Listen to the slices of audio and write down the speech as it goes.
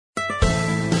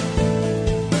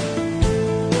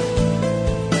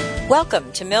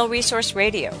Welcome to Mill Resource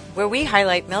Radio, where we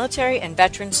highlight military and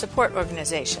veteran support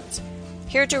organizations.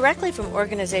 Hear directly from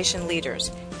organization leaders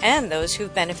and those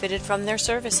who've benefited from their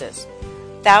services.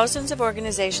 Thousands of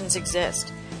organizations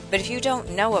exist, but if you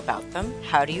don't know about them,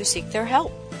 how do you seek their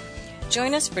help?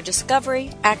 Join us for discovery,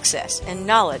 access, and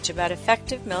knowledge about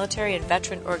effective military and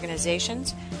veteran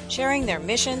organizations, sharing their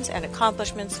missions and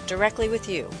accomplishments directly with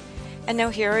you. And now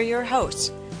here are your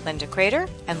hosts, Linda Crater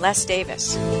and Les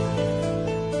Davis.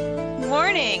 Good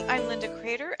morning. I'm Linda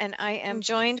Crater, and I am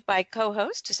joined by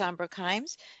co-host Sam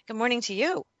Brookhimes. Good morning to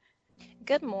you.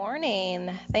 Good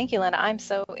morning. Thank you, Linda. I'm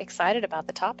so excited about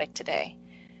the topic today.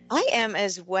 I am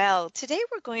as well. Today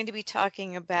we're going to be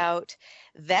talking about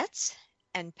vets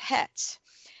and pets,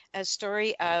 a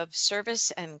story of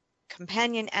service and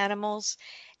companion animals.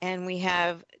 And we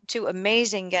have two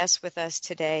amazing guests with us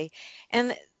today.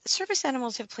 And service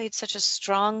animals have played such a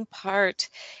strong part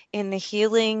in the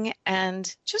healing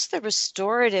and just the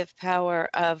restorative power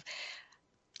of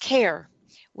care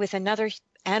with another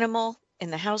animal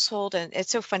in the household. And it's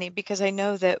so funny because I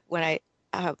know that when I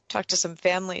talk to some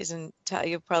families, and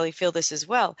you probably feel this as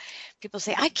well, people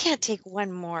say, I can't take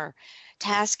one more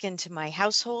task into my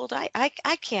household. I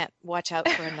can't watch out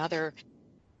for another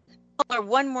or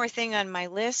one more thing on my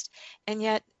list. And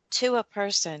yet, to a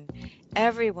person,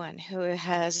 everyone who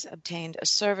has obtained a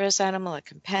service animal, a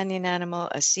companion animal,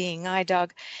 a seeing eye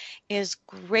dog, is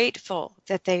grateful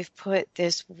that they've put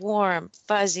this warm,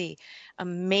 fuzzy,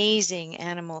 amazing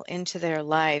animal into their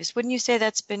lives. Wouldn't you say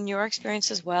that's been your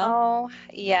experience as well? Oh,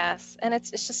 yes. And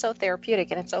it's just so therapeutic.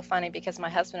 And it's so funny because my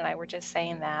husband and I were just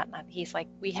saying that. And he's like,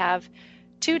 we have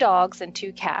 2 dogs and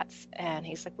 2 cats. And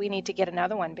he's like, we need to get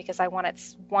another one because I want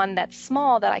one that's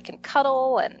small that I can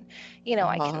cuddle and,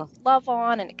 I can love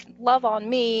on and it can love on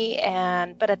me.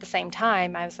 But at the same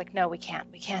time, I was like, no, we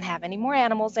can't. We can't have any more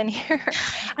animals in here.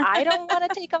 I don't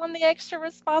want to take on the extra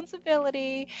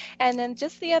responsibility. And then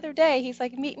just the other day, he's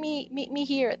like, meet me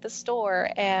here at the store.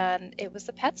 And it was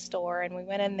a pet store. And we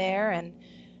went in there and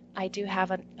I do have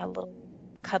a little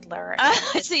cuddler.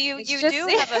 So you do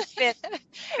have a fifth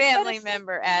family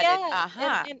member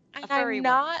added. And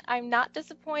I'm not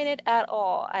disappointed at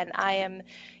all. And I am,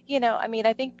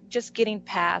 I think just getting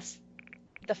past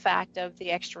the fact of the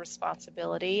extra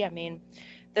responsibility. I mean,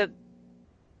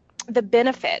 the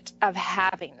benefit of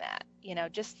having that,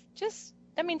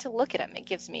 to look at him, it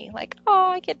gives me like,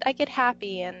 oh, I get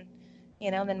happy and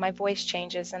then my voice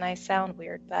changes and I sound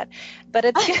weird, but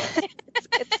it's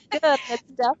it's good. It's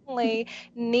definitely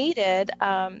needed,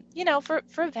 for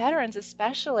veterans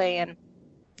especially. And,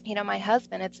 my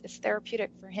husband, it's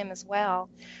therapeutic for him as well.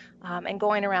 And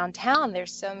going around town,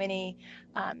 there's so many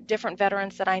different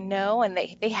veterans that I know, and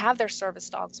they have their service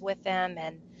dogs with them.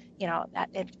 And,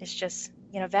 it's just,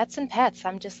 vets and pets.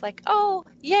 I'm just like, oh,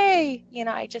 yay.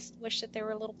 I just wish that there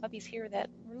were little puppies here that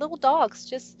were little dogs,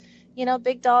 just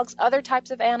big dogs, other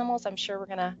types of animals. I'm sure we're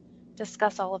going to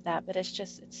discuss all of that, but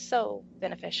it's so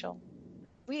beneficial.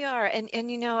 We are. And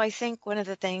I think one of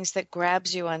the things that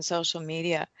grabs you on social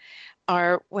media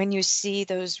are when you see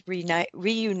those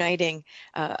reuniting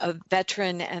a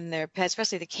veteran and their pet,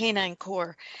 especially the canine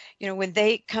corps, when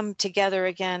they come together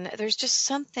again, there's just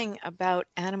something about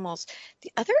animals.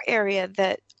 The other area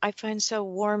that I find so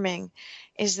warming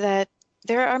is that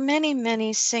there are many,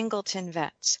 many singleton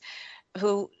vets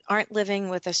who aren't living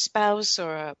with a spouse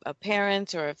or a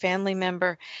parent or a family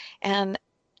member. And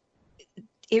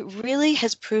it really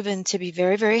has proven to be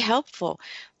very, very helpful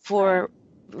for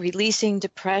releasing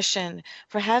depression,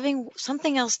 for having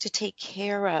something else to take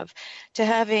care of, to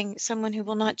having someone who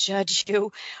will not judge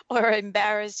you or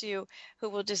embarrass you, who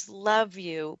will just love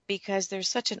you, because there's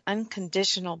such an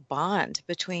unconditional bond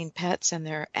between pets and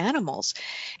their animals,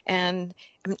 and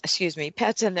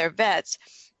pets and their vets.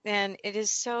 And it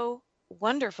is so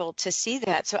wonderful to see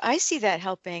that. So I see that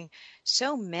helping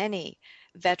so many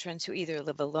veterans who either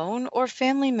live alone or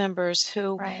family members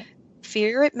who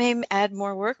fear it may add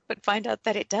more work, but find out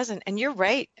that it doesn't. And you're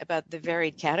right about the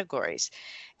varied categories.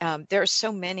 There are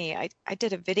so many. I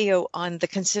did a video on the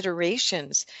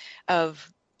considerations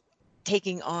of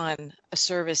taking on a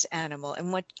service animal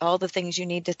and what all the things you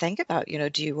need to think about.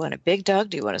 Do you want a big dog?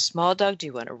 Do you want a small dog? Do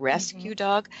you want a rescue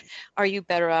dog? Are you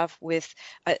better off with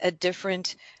a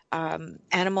different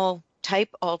animal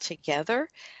type altogether?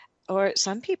 Or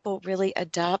some people really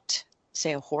adopt,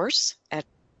 say, a horse at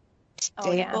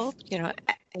stable.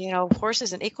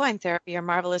 Horses and equine therapy are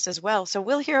marvelous as well. So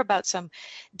we'll hear about some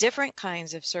different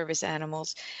kinds of service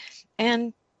animals.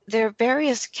 And there are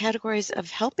various categories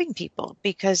of helping people,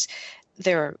 because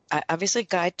there are obviously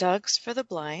guide dogs for the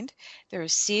blind. There are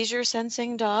seizure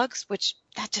sensing dogs, which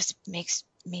that just makes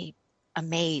me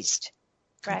amazed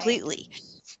Right. completely.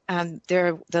 There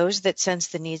are those that sense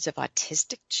the needs of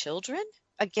autistic children.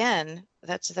 Again,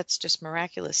 that's just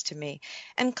miraculous to me.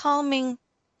 And calming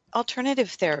alternative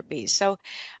therapies. So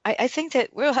I think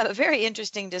that we'll have a very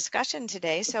interesting discussion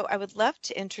today. So I would love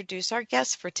to introduce our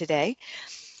guests for today.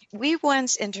 We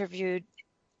once interviewed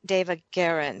Dava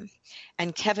Guerin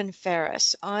and Kevin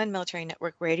Ferris on Military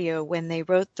Network Radio when they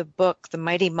wrote the book, The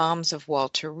Mighty Moms of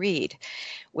Walter Reed,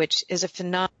 which is a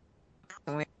phenomenal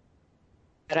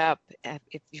up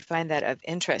if you find that of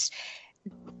interest.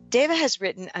 Dava has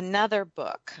written another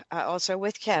book, also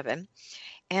with Kevin,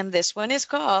 and this one is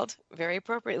called, very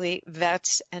appropriately,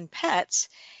 Vets and Pets.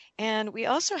 And we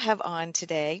also have on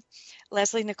today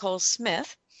Leslie Nicole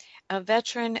Smith, a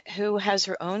veteran who has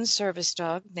her own service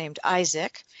dog named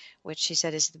Isaac, which she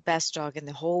said is the best dog in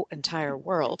the whole entire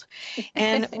world.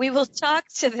 And we will talk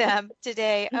to them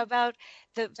today about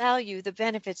the value, the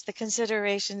benefits, the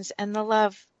considerations, and the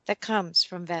love that comes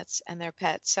from vets and their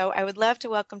pets. So I would love to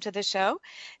welcome to the show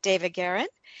Dava Guerin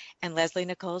and Leslie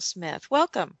Nicole Smith.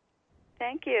 Welcome.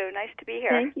 Thank you. Nice to be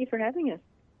here. Thank you for having us.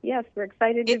 Yes, we're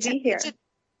excited to be here.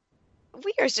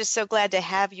 We are just so glad to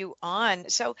have you on.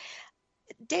 So,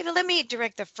 David, let me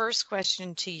direct the first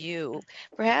question to you.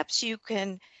 Perhaps you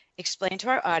can explain to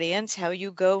our audience how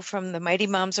you go from the Mighty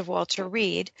Moms of Walter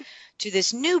Reed to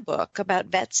this new book about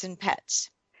vets and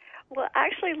pets. Well,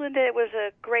 actually, Linda, it was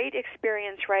a great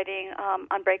experience writing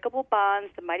Unbreakable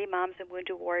Bonds, The Mighty Moms and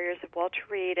Wounded Warriors of Walter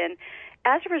Reed. And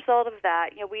as a result of that,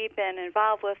 we've been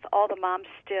involved with all the moms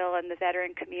still in the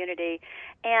veteran community.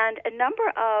 And a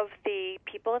number of the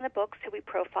people in the books who we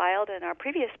profiled in our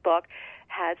previous book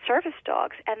had service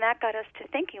dogs. And that got us to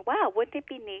thinking, wow, wouldn't it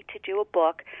be neat to do a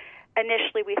book?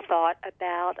 Initially, we thought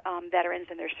about veterans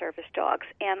and their service dogs.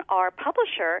 And our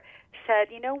publisher said,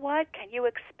 you know what, can you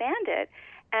expand it?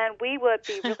 And we would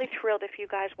be really thrilled if you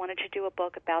guys wanted to do a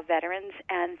book about veterans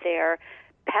and their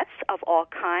pets of all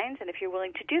kinds. And if you're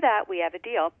willing to do that, we have a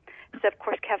deal. So, of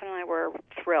course, Kevin and I were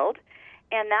thrilled.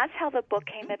 And that's how the book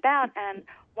came about. And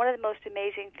one of the most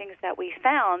amazing things that we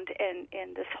found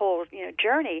in this whole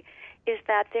journey is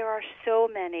that there are so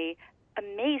many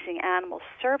amazing animals,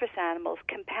 service animals,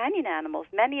 companion animals.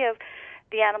 Many of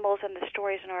the animals and the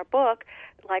stories in our book,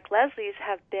 like Leslie's,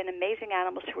 have been amazing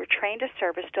animals who were trained as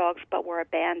service dogs but were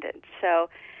abandoned. So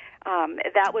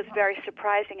that was very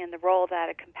surprising in the role that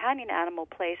a companion animal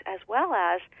plays, as well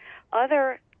as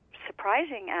other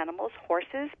surprising animals,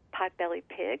 horses, potbelly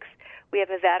pigs. We have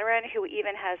a veteran who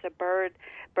even has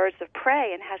birds of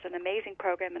prey, and has an amazing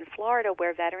program in Florida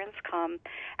where veterans come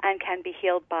and can be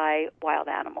healed by wild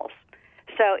animals.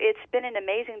 So it's been an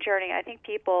amazing journey. I think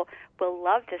people will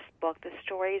love this book. The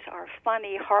stories are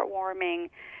funny, heartwarming,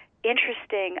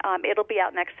 interesting. It'll be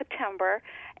out next September,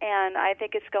 and I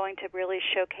think it's going to really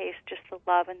showcase just the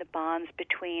love and the bonds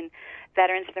between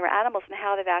veterans and their animals and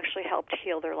how they've actually helped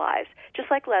heal their lives. Just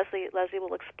like Leslie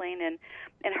will explain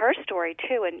in her story,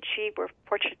 too, and we're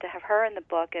fortunate to have her in the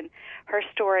book, and her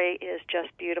story is just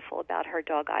beautiful about her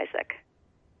dog, Isaac.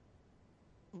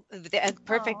 A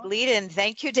perfect lead-in.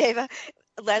 Thank you, Dava.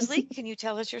 Leslie, can you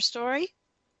tell us your story?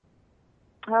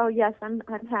 Oh yes, I'm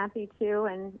happy to.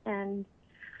 And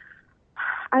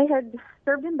I had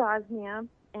served in Bosnia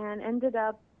and ended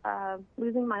up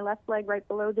losing my left leg right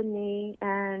below the knee,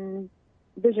 and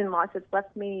vision loss. It's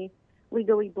left me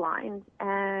legally blind.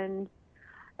 And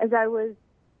as I was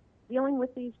dealing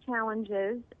with these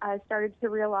challenges, I started to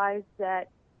realize that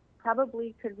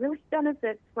probably could really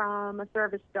benefit from a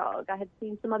service dog. I had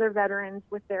seen some other veterans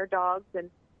with their dogs, and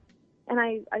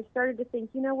I started to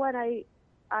think, you know what, I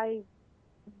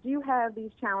do have these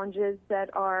challenges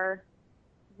that are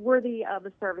worthy of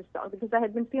a service dog, because I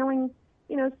had been feeling,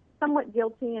 somewhat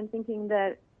guilty and thinking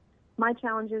that my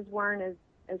challenges weren't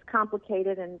as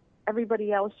complicated and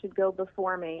everybody else should go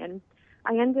before me. And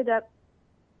I ended up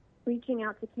reaching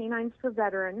out to Canines for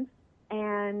Veterans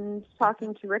and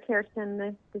talking to Rick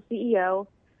Hairston, the CEO,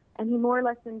 and he more or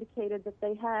less indicated that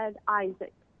they had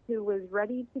Isaac, who was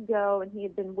ready to go, and he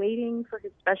had been waiting for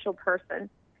his special person.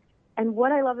 And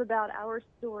what I love about our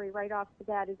story right off the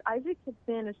bat is Isaac had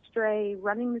been a stray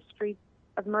running the streets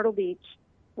of Myrtle Beach,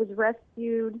 was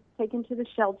rescued, taken to the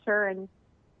shelter, and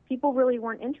people really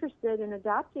weren't interested in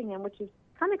adopting him, which is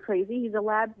kind of crazy. He's a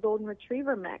Lab Golden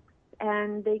Retriever mix,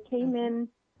 and they came in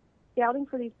scouting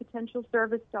for these potential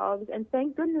service dogs, and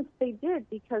thank goodness they did,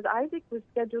 because Isaac was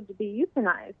scheduled to be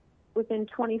euthanized within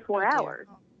 24 hours.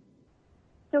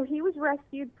 So he was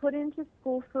rescued, put into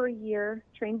school for a year,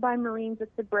 trained by Marines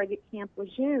at the Breguet Camp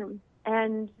Lejeune.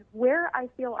 And where I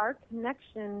feel our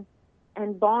connection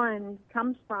and bond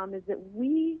comes from is that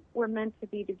we were meant to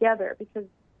be together, because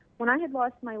when I had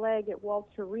lost my leg at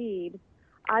Walter Reed,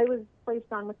 I was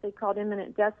placed on what they called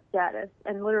imminent death status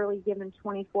and literally given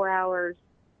 24 hours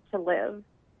to live.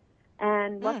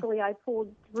 And luckily I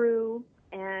pulled through,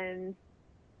 and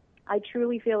I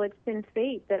truly feel it's been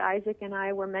fate that Isaac and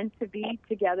I were meant to be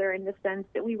together, in the sense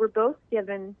that we were both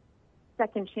given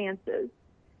second chances.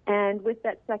 And with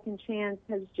that second chance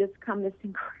has just come this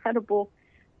incredible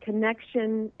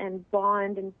connection and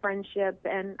bond and friendship.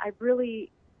 And I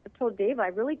told Dave, I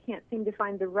really can't seem to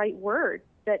find the right word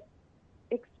that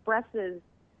expresses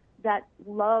that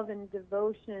love and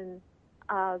devotion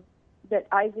that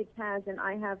Isaac has and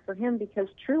I have for him, because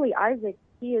truly Isaac,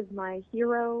 he is my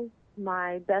hero,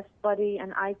 my best buddy,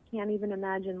 and I can't even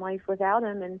imagine life without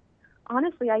him. And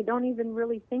honestly, I don't even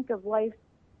really think of life,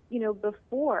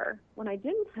 before, when I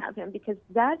didn't have him, because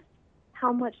that's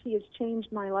how much he has changed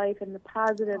my life and the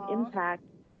positive impact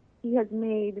he has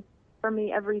made for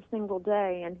me every single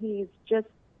day. And he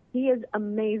is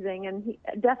amazing, and he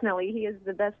is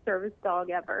the best service dog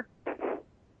ever.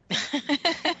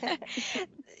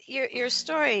 Your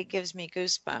story gives me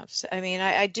goosebumps. I mean,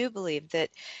 I do believe that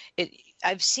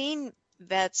I've seen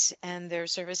vets and their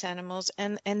service animals,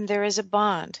 and there is a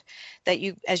bond that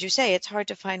as you say, it's hard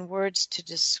to find words to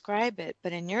describe it,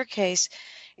 but in your case,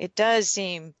 it does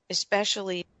seem,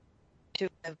 especially to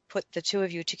have put the two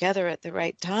of you together at the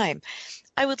right time.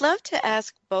 I would love to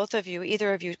ask both of you,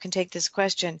 either of you can take this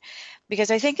question,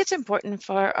 because I think it's important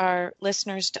for our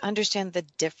listeners to understand the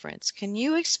difference. Can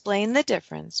you explain the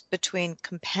difference between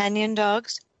companion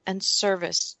dogs and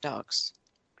service dogs?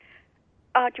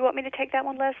 Do you want me to take that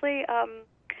one, Leslie?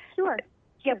 Sure.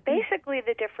 Yeah, basically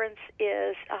the difference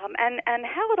is, and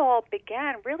how it all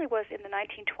began really was in the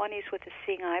 1920s with the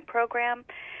Seeing Eye program.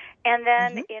 And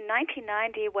then in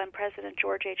 1990, when President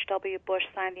George H.W. Bush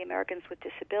signed the Americans with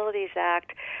Disabilities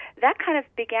Act, that kind of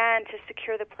began to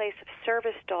secure the place of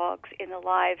service dogs in the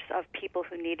lives of people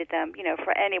who needed them,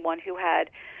 for anyone who had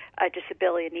a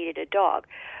disability and needed a dog.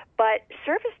 But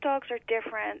service dogs are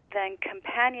different than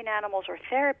companion animals or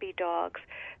therapy dogs.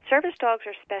 Service dogs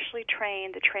are specially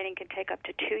trained. The training can take up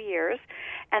to 2 years,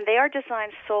 and they are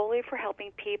designed solely for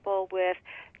helping people with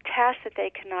tasks that they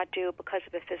cannot do because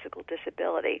of a physical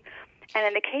disability. And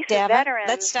in the case of veterans...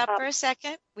 Let's stop for a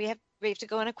second. We have to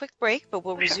go on a quick break, but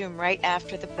we'll resume right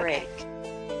after the break. Okay.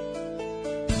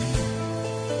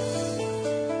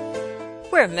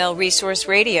 We're Mill Resource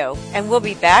Radio, and we'll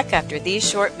be back after these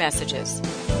short messages.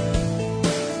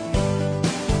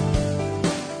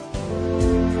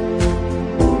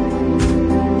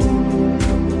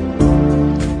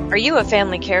 Are you a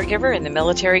family caregiver in the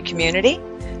military community?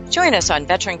 Join us on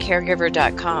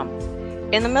veterancaregiver.com.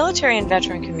 In the military and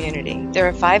veteran community, there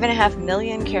are 5.5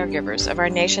 million caregivers of our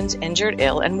nation's injured,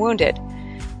 ill, and wounded.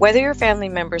 Whether your family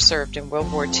member served in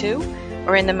World War II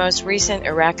or in the most recent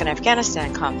Iraq and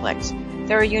Afghanistan conflicts,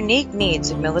 there are unique needs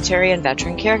of military and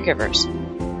veteran caregivers.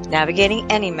 Navigating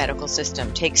any medical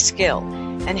system takes skill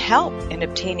and help in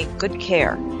obtaining good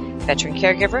care. Veteran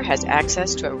Caregiver has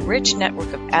access to a rich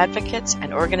network of advocates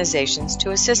and organizations to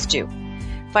assist you.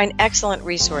 Find excellent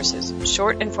resources,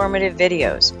 short informative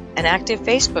videos, an active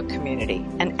Facebook community,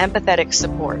 and empathetic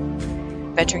support.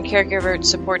 Veteran Caregiver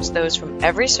supports those from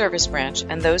every service branch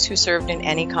and those who served in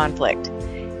any conflict.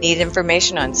 Need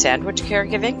information on sandwich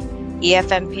caregiving,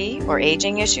 EFMP, or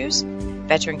aging issues?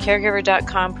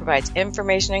 VeteranCaregiver.com provides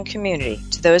information and community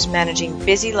to those managing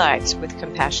busy lives with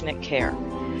compassionate care.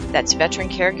 That's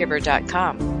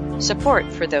VeteranCaregiver.com.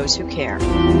 Support for those who care.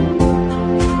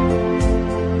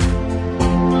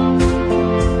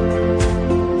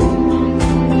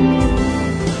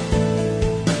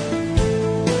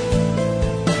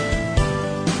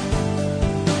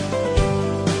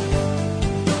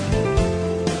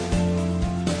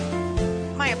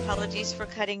 For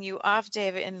cutting you off,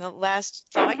 David, in the last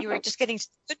thought. You were just getting to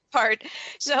the good part.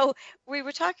 So we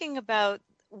were talking about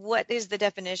what is the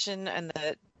definition and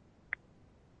the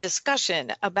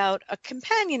discussion about a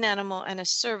companion animal and a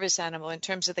service animal in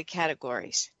terms of the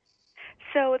categories.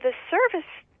 So the service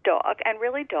dog, and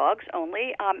really dogs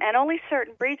only, and only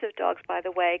certain breeds of dogs, by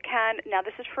the way, now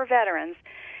this is for veterans,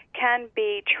 can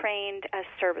be trained as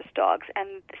service dogs.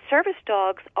 And service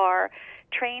dogs are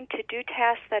trained to do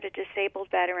tasks that a disabled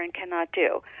veteran cannot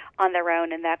do on their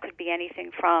own, and that could be anything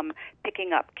from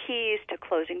picking up keys to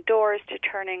closing doors to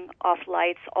turning off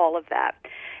lights, all of that.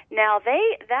 Now,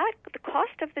 the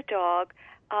cost of the dog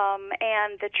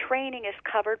and the training is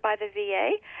covered by the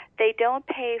VA. They don't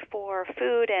pay for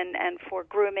food and for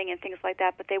grooming and things like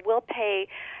that, but they will pay,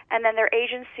 and then there are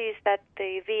agencies that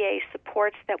the VA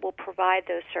supports that will provide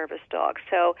those service dogs.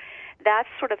 So that's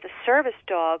sort of the service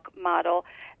dog model.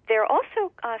 there are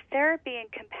also therapy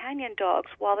and companion dogs.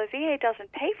 While the VA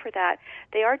doesn't pay for that,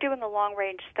 they are doing a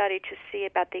long-range study to see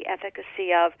about the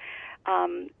efficacy of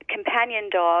companion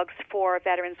dogs for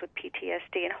veterans with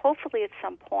PTSD, and hopefully at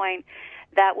some point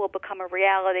that will become a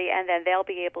reality, and then they'll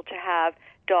be able to have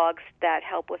dogs that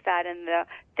help with that. And the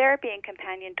therapy and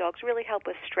companion dogs really help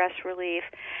with stress relief,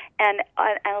 and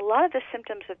a lot of the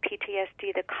symptoms of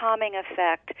PTSD, the calming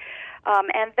effect,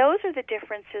 and those are the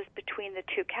differences between the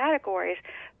two categories.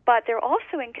 But they're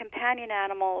also in companion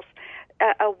animals,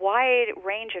 a wide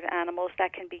range of animals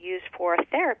that can be used for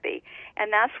therapy.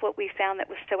 And that's what we found that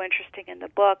was so interesting in the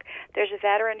book. There's a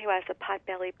veteran who has a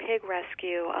potbelly pig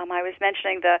rescue. I was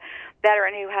mentioning the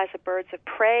veteran who has a birds of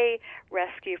prey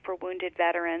rescue for wounded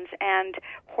veterans, and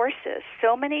horses.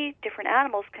 So many different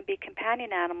animals can be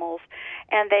companion animals,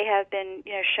 and they have been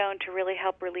shown to really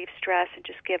help relieve stress and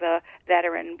just give a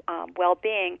veteran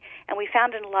well-being. And we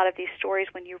found in a lot of these stories,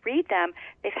 when you read them,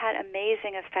 they've had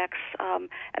amazing effects.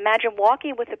 Imagine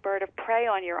walking with a bird of prey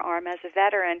on your arm as a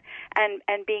veteran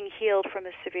and being healed from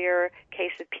a severe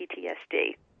case of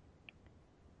PTSD.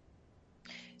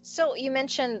 So you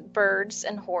mentioned birds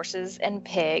and horses and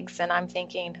pigs, and I'm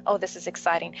thinking, oh, this is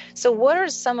exciting. So what are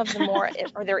some of the more,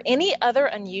 are there any other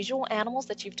unusual animals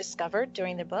that you've discovered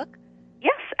during the book?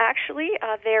 Yes, actually,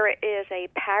 there is a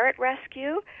parrot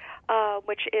rescue,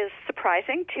 which is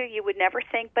surprising too. You would never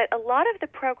think, but a lot of the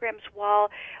programs,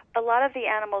 while a lot of the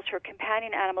animals who are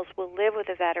companion animals will live with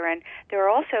a veteran, there are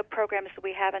also programs that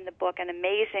we have in the book and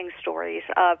amazing stories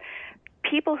of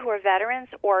people who are veterans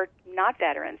or not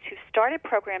veterans who started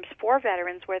programs for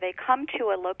veterans where they come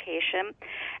to a location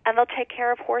and they'll take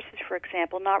care of horses, for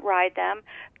example, not ride them,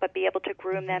 but be able to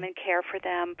groom them and care for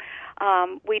them.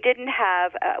 We didn't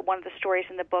have one of the stories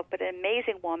in the book, but an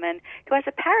amazing woman who has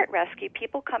a parrot rescue.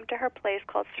 People come to her place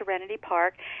called Serenity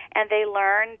Park, and they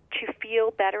learn to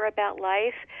feel better about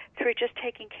life through just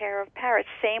taking care of parrots.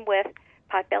 Same with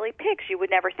potbelly pigs. You would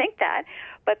never think that,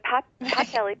 but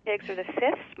potbelly pigs are the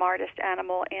fifth smartest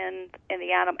animal in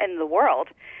the world,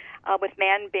 with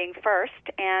man being first.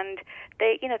 And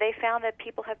they found that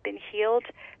people have been healed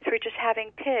through just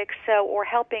having pigs, or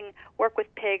helping work with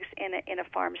pigs in a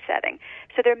farm setting.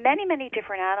 So there are many, many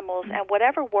different animals, and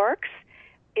whatever works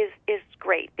is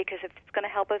great, because if it's going to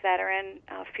help a veteran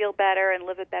feel better and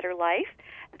live a better life,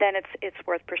 then it's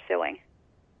worth pursuing.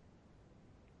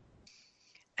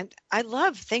 And I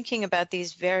love thinking about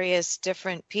these various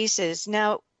different pieces.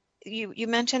 Now, you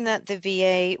mentioned that the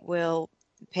VA will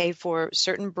pay for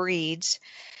certain breeds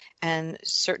and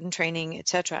certain training,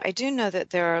 etc. I do know that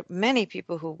there are many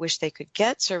people who wish they could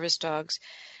get service dogs,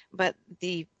 but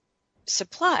the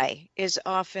supply is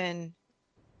often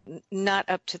not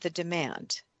up to the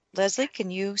demand. Leslie, can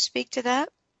you speak to that?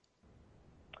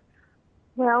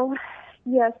 Well,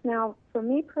 yes. Now, for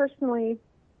me personally,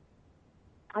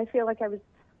 I feel like I was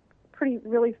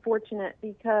really fortunate,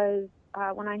 because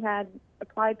when I had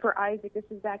applied for Isaac, this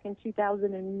was back in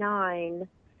 2009,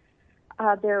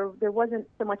 there wasn't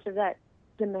so much of that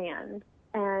demand.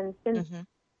 And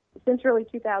since really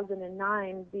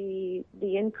 2009, the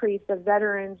increase of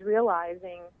veterans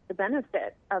realizing the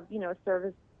benefit of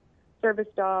service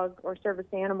dog or service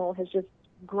animal has just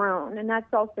grown. And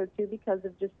that's also too because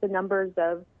of just the numbers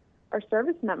of our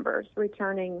service members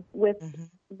returning with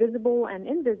visible and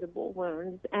invisible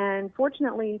wounds. And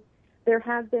fortunately, there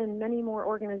have been many more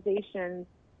organizations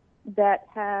that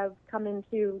have come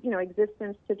into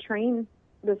existence to train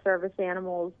the service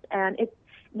animals. And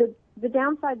the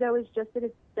downside, though, is just that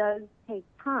it does take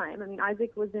time. I mean,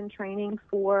 Isaac was in training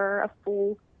for a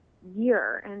full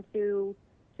year, and to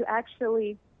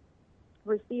actually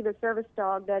receive a service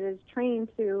dog that is trained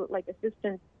to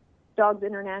Assistance Dogs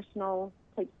International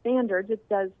type standards, it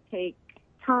does take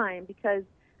time, because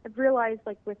I've realized,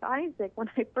 with Isaac, when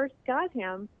I first got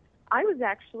him, I was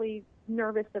actually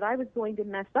nervous that I was going to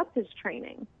mess up his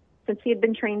training, since he had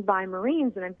been trained by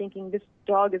Marines, and I'm thinking this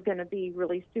dog is going to be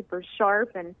really super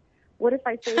sharp, and what if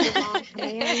I say the wrong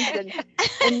commands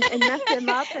and mess him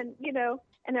up,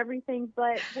 and everything.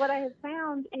 But what I have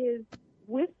found is,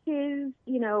 with his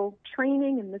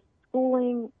training and the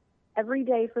schooling every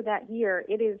day for that year,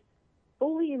 it is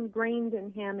fully ingrained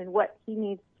in him and what he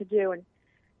needs to do.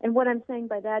 And what I'm saying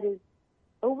by that is,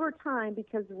 over time,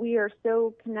 because we are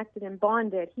so connected and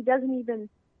bonded, he doesn't even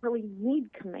really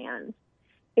need commands.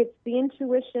 It's the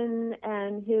intuition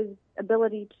and his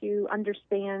ability to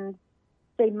understand,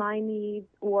 say, my needs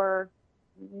or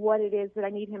what it is that I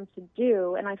need him to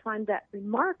do. And I find that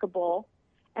remarkable,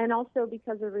 and also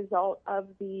because a result of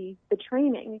the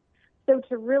training. So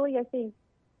to really, I think,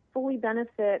 fully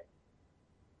benefit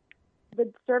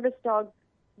the service dog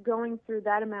going through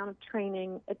that amount of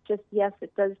training, it just, yes,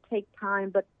 it does take time,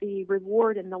 but the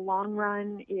reward in the long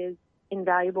run is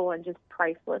invaluable and just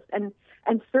priceless, and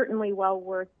certainly well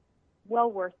worth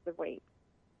the wait.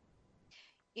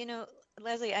 You know,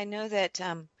 Leslie, I know that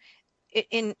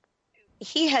in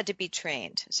he had to be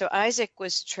trained. So Isaac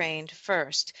was trained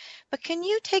first. But can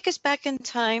you take us back in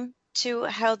time to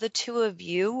how the two of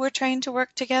you were trained to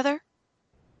work together?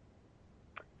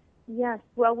 Yes.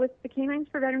 Well, with the Canines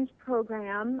for Veterans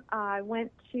program, I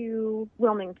went to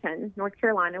Wilmington, North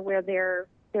Carolina, where they're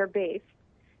based.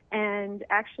 And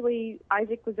actually,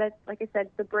 Isaac was at, like I said,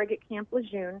 the brig at Camp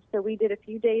Lejeune. So we did a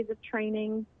few days of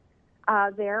training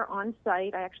there on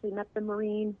site. I actually met the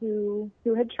Marine who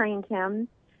had trained him,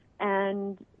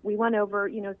 and we went over,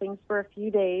 things for a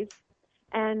few days.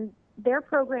 And their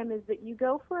program is that you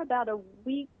go for about a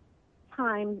week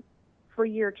time for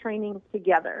your training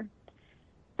together.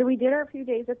 So we did our few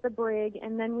days at the brig,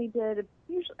 and then we did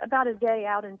usually about a day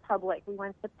out in public. We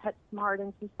went to PetSmart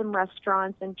and to some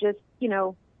restaurants and just,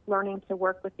 learning to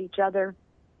work with each other.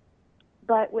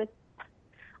 But with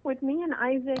me and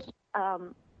Isaac,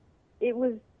 it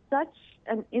was such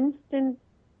an instant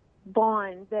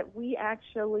bond that we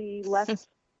actually left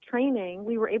training.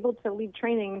 We were able to leave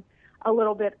training a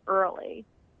little bit early.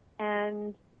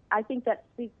 And I think that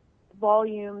speaks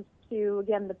volumes to,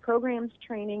 again, the program's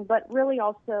training, but really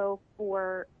also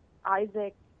for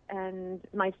Isaac and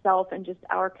myself and just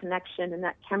our connection and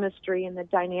that chemistry and the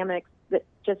dynamics that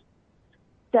just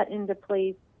set into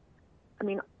place,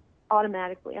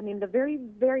 automatically. The very,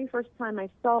 very first time I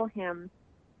saw him,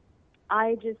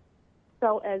 I just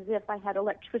felt as if I had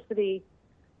electricity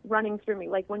running through me,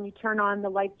 like when you turn on the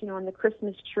lights, on the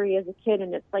Christmas tree as a kid,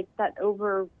 and it's like that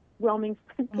overwhelming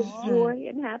sense of joy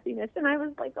and happiness. And I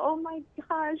was like, oh my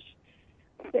gosh,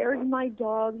 there's my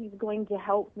dog. He's going to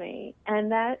help me.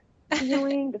 And that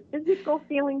feeling, the physical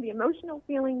feeling, the emotional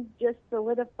feeling just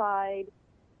solidified.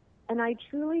 And I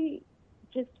truly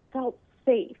just felt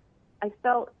safe. I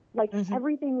felt like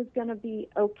everything was going to be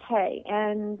okay.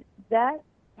 And that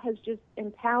has just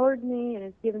empowered me and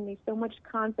has given me so much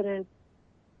confidence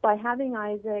by having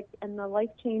Isaac and the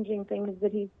life-changing things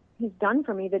that he's done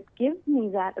for me that gives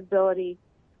me that ability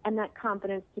and that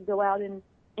confidence to go out in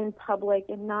public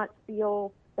and not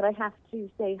feel that I have to,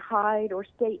 say, hide or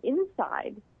stay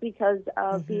inside because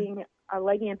of being a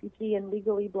leg amputee and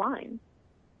legally blind.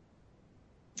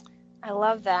 I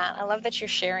love that. I love that you're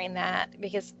sharing that,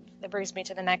 because that brings me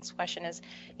to the next question is,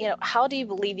 how do you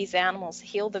believe these animals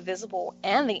heal the visible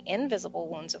and the invisible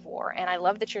wounds of war? And I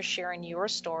love that you're sharing your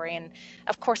story. And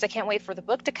of course, I can't wait for the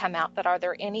book to come out, but are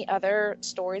there any other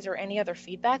stories or any other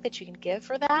feedback that you can give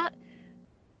for that?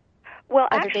 Well,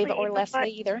 either actually, David or Leslie,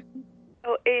 either.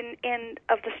 Oh, in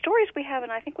of the stories we have,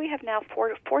 and I think we have now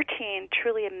 14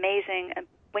 truly amazing, and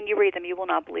when you read them, you will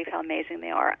not believe how amazing they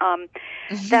are.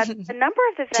 That a number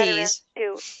of the veterans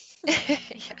who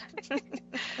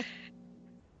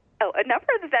a number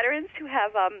of the veterans who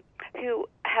have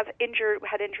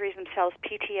had injuries themselves,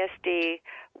 PTSD,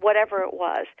 whatever it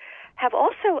was, have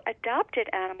also adopted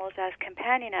animals as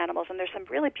companion animals. And there's some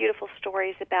really beautiful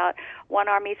stories about one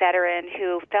Army veteran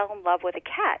who fell in love with a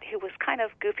cat who was kind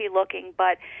of goofy looking,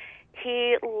 but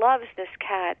he loves this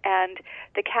cat, and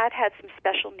the cat had some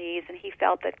special needs, and he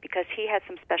felt that because he had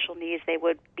some special needs, they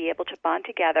would be able to bond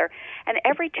together. And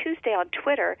every Tuesday on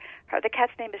Twitter, the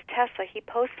cat's name is Tessa, he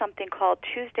posts something called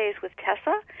Tuesdays with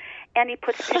Tessa, and he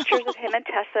puts pictures of him and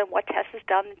Tessa and what Tessa's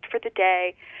done for the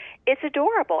day. It's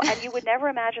adorable, and you would never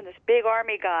imagine this big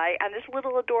Army guy and this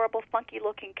little adorable,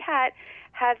 funky-looking cat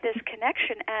have this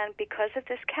connection, and because of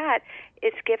this cat,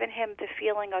 it's given him the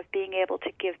feeling of being able to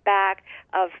give back,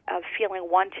 of feeling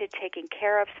wanted, taking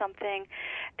care of something.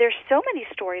 There's so many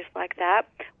stories like that.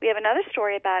 We have another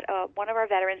story about one of our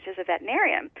veterans is a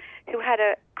veterinarian who had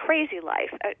a crazy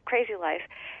life.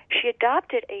 She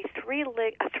adopted a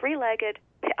three-legged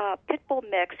pit bull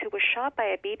mix who was shot by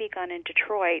a BB gun in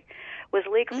Detroit, was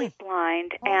legally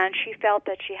blind, and she felt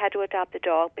that she had to adopt the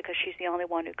dog because she's the only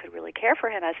one who could really care for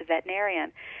him as a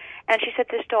veterinarian. And she said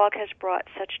this dog has brought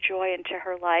such joy into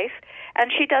her life.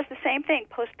 And she does the same thing,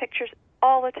 posts pictures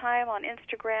all the time on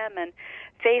Instagram and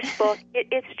Facebook.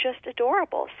 It's just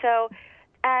adorable. So,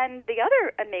 and the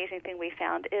other amazing thing we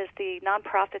found is the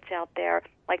nonprofits out there,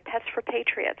 like Pets for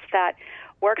Patriots, that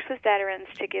works with veterans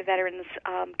to give veterans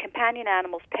companion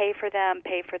animals, pay for them,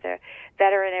 pay for their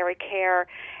veterinary care,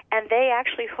 and they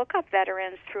actually hook up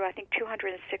veterans through, I think,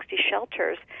 260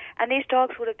 shelters. And these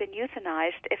dogs would have been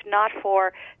euthanized if not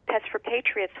for Pets for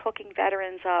Patriots hooking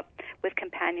veterans up with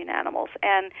companion animals.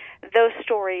 And those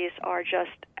stories are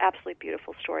just absolutely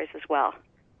beautiful stories as well.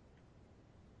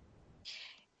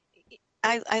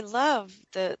 I love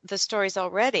the stories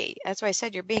already. That's why I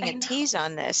said you're being I a know. tease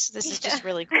on this. This is Yeah. just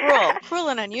really cruel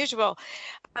and unusual.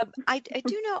 I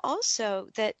do know also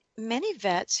that many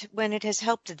vets, when it has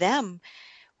helped them,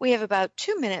 we have about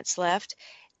 2 minutes left,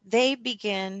 they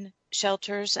begin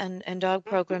shelters and dog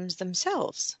programs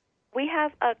themselves. We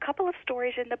have a couple of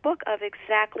stories in the book of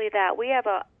exactly that. We have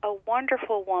a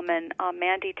wonderful woman,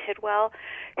 Mandy Tidwell,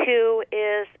 who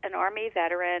is an Army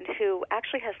veteran who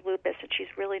actually has lupus, and she's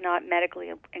really not medically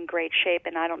in great shape,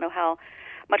 and I don't know how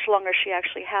much longer she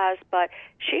actually has, but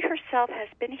she herself has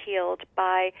been healed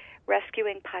by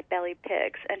rescuing potbelly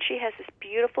pigs. And she has this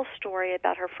beautiful story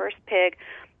about her first pig,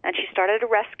 and she started a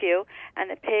rescue, and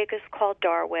the pig is called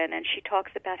Darwin, and she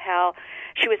talks about how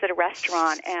she was at a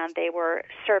restaurant and they were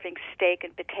serving steak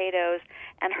and potatoes,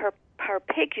 and her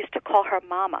pig used to call her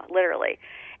mama, literally.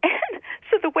 And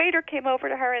so the waiter came over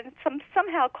to her and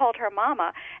somehow called her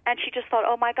mama, and she just thought,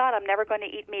 oh, my God, I'm never going to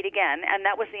eat meat again. And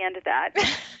that was the end of that.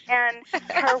 And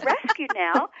her rescue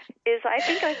now is, I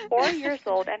think, 4 years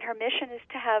old, and her mission is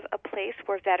to have a place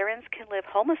where veterans can live,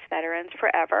 homeless veterans,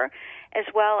 forever, as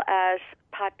well as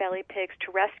potbelly pigs,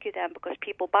 to rescue them because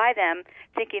people buy them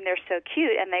thinking they're so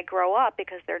cute, and they grow up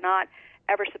because they're not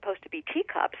ever supposed to be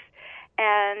teacups.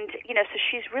 And, so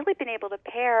she's really been able to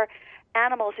pair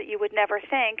animals that you would never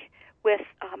think with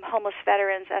homeless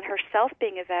veterans, and herself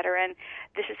being a veteran.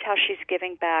 This is how she's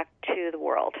giving back to the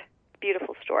world.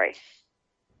 Beautiful story.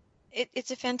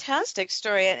 It's a fantastic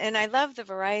story, and I love the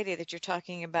variety that you're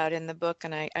talking about in the book,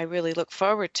 and I really look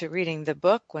forward to reading the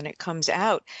book when it comes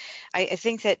out. I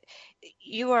think that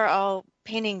you are all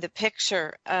painting the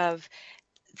picture of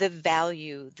the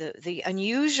value, the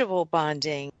unusual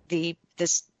bonding, the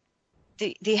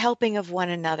helping of one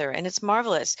another, and it's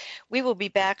marvelous. We will be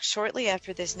back shortly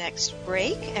after this next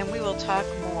break, and we will talk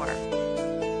more.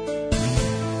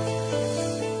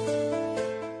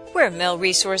 We're Mill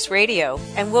Resource Radio,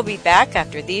 and we'll be back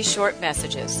after these short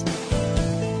messages.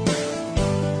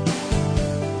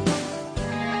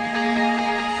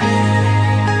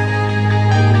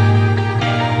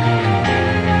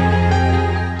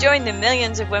 Join the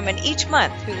millions of women each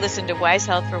month who listen to Wise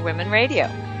Health for Women Radio.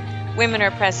 Women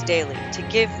are pressed daily to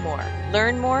give more,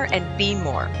 learn more, and be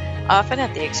more, often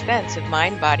at the expense of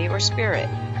mind, body, or spirit.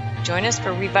 Join us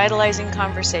for revitalizing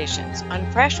conversations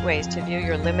on fresh ways to view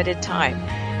your limited time,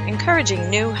 encouraging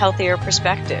new, healthier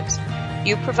perspectives.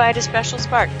 You provide a special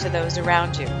spark to those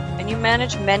around you, and you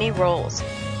manage many roles: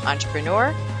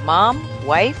 entrepreneur, mom,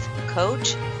 wife,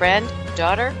 coach, friend,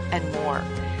 daughter, and more.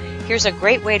 Here's a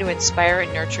great way to inspire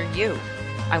and nurture you.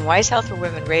 On Wise Health for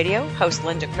Women Radio, host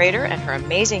Linda Crater and her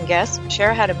amazing guests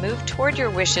share how to move toward your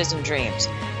wishes and dreams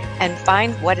and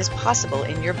find what is possible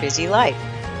in your busy life.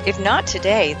 If not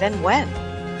today, then when?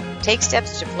 Take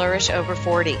steps to flourish over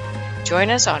 40. Join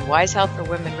us on Wise Health for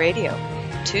Women Radio,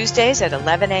 Tuesdays at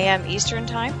 11 a.m. Eastern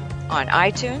Time, on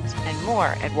iTunes, and more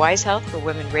at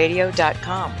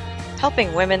wisehealthforwomenradio.com,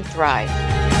 helping women thrive.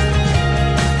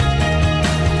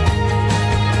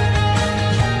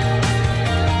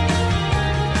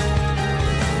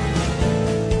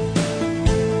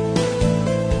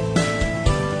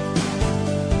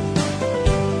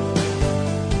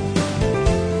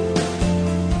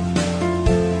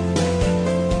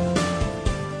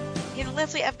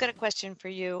 Leslie, I've got a question for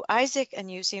you. Isaac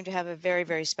and you seem to have a very,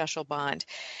 very special bond.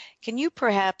 Can you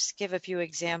perhaps give a few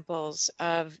examples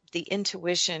of the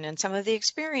intuition and some of the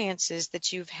experiences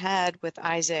that you've had with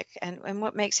Isaac and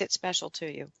what makes it special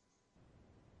to you?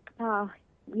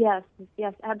 Yes,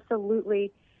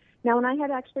 absolutely. Now, when I had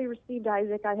actually received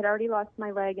Isaac, I had already lost my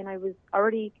leg and I was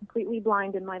already completely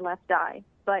blind in my left eye.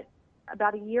 But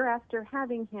about a year after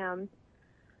having him,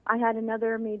 I had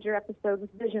another major episode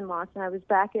with vision loss, and I was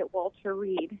back at Walter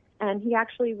Reed. And he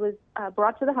actually was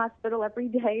brought to the hospital every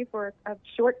day for a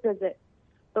short visit.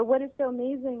 But what is so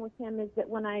amazing with him is that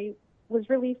when I was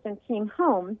released and came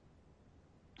home,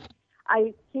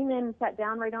 I came in and sat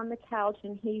down right on the couch,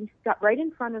 and he got right in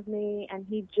front of me, and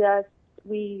he just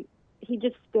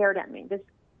stared at me, this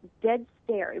dead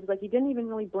stare. It was like he didn't even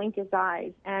really blink his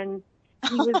eyes. And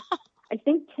he was, I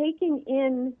think, taking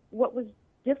in what was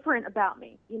different about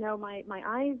me. You know, my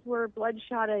eyes were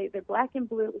bloodshot. They're black and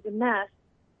blue. It was a mess.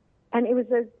 And it was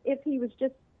as if he was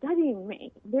just studying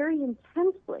me very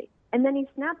intensely. And then he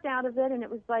snapped out of it, and it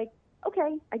was like,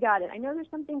 okay, I got it. I know there's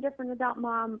something different about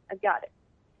Mom. I've got it.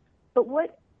 But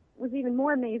what was even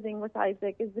more amazing with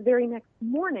Isaac is the very next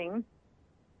morning,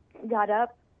 I got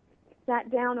up,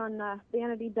 sat down on the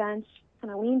vanity bench,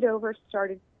 kind of leaned over,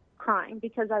 started crying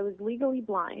because I was legally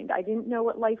blind. I didn't know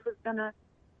what life was going to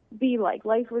be like.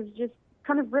 Life was just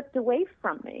kind of ripped away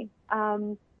from me.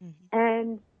 And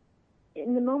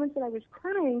in the moments that I was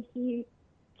crying, he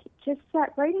just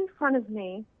sat right in front of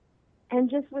me and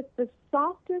just with the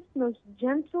softest, most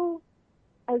gentle,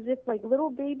 as if like little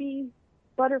baby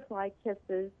butterfly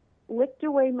kisses, licked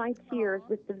away my tears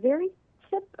with the very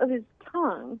tip of his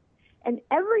tongue. And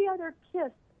every other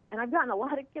kiss, and I've gotten a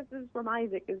lot of kisses from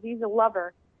Isaac because he's a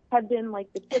lover, have been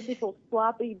like the typical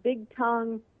sloppy, big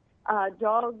tongue,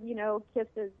 dog,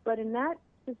 kisses. But in that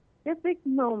specific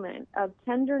moment of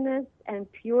tenderness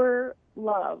and pure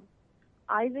love,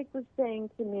 Isaac was saying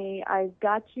to me, "I've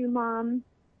got you, Mom.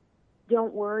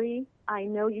 Don't worry. I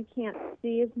know you can't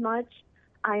see as much.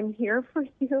 I'm here for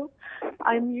you.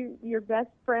 I'm your best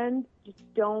friend. Just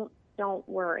don't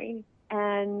worry."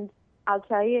 And I'll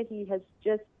tell you, he has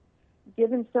just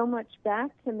given so much back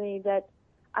to me that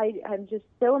I'm just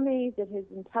so amazed at his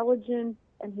intelligence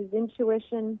and his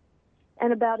intuition.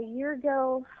 And about a year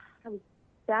ago, I was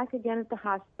back again at the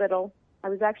hospital. I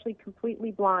was actually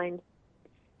completely blind.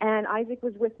 And Isaac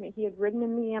was with me. He had ridden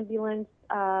in the ambulance.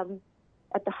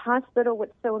 At the hospital,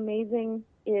 what's so amazing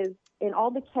is in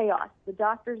all the chaos, the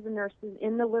doctors and nurses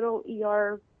in the little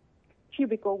ER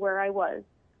cubicle where I was,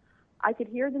 I could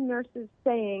hear the nurses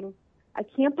saying, "I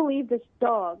can't believe this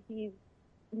dog.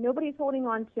 Nobody's holding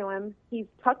on to him. He's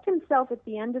tucked himself at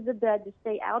the end of the bed to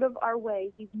stay out of our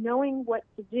way. He's knowing what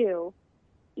to do."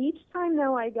 Each time,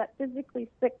 though, I got physically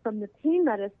sick from the pain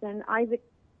medicine, Isaac,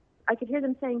 I could hear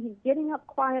them saying, "He's getting up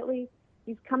quietly.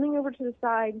 He's coming over to the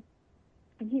side."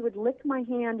 And he would lick my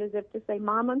hand as if to say,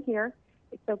 "Mom, I'm here.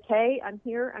 It's okay. I'm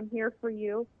here. I'm here for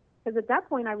you." Because at that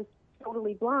point, I was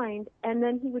totally blind. And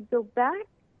then he would go back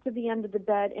to the end of the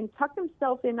bed and tuck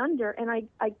himself in under. And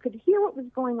I could hear what was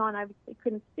going on. I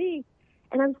couldn't see.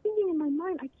 And I was thinking in my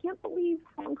mind, I can't believe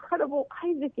how incredible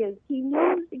Isaac is. He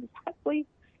knows exactly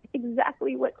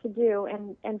what to do.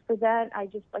 And for that, I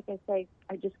just, like I say,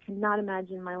 I just cannot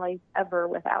imagine my life ever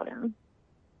without him.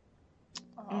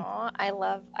 Oh, I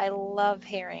love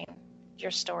hearing your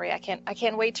story. I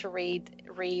can't wait to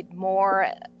read more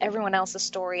everyone else's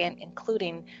story, and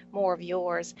including more of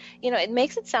yours. It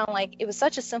makes it sound like it was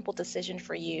such a simple decision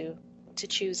for you to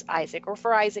choose Isaac, or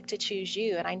for Isaac to choose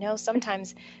you. And I know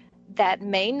sometimes that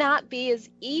may not be as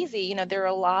easy. There are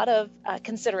a lot of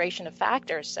consideration of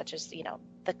factors, such as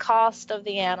the cost of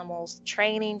the animals,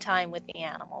 training time with the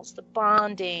animals, the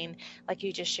bonding, like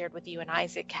you just shared with you and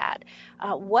Isaac had.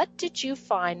 What did you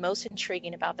find most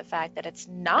intriguing about the fact that it's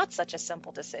not such a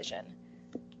simple decision?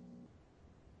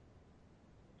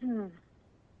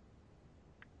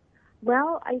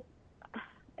 Well,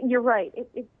 you're right.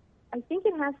 I think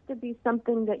it has to be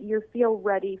something that you feel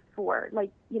ready for.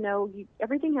 Like,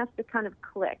 everything has to kind of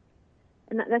click.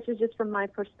 And that's just from my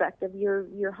perspective.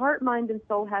 Your heart, mind, and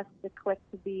soul has to click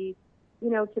to be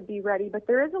ready. But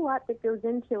there is a lot that goes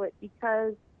into it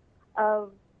because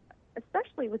of,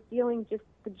 especially with dealing just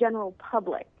the general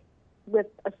public with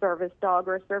a service dog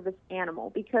or a service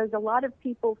animal, because a lot of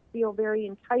people feel very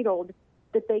entitled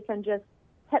that they can just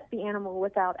pet the animal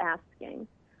without asking.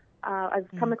 I've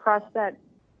come across that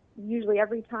usually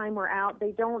every time we're out.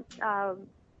 They don't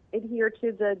adhere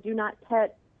to the do not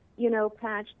pet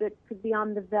patch that could be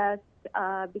on the vest,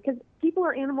 because people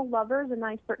are animal lovers, and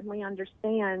I certainly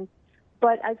understand.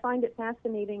 But I find it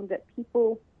fascinating that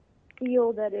people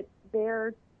feel that it's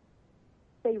their,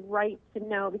 say, right to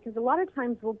know, because a lot of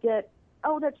times we'll get,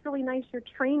 "Oh, that's really nice, you're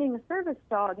training a service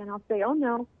dog." And I'll say, "Oh,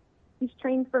 no, he's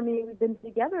trained for me. We've been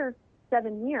together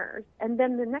 7 years." And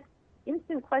then the next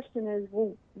instant question is,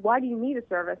 "Well, why do you need a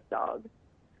service dog?"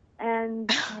 And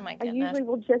I usually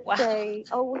will just say,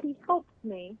 "Oh, well, he helps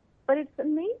me." But it's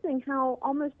amazing how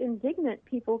almost indignant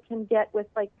people can get with,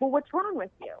 like, "Well, what's wrong with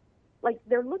you?" Like,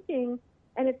 they're looking,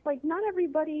 and it's like not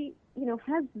everybody,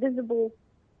 has visible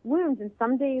wounds. And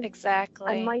some days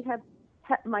I might have,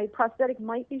 my prosthetic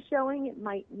might be showing, it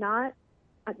might not.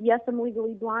 Yes, I'm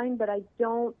legally blind, but I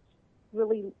don't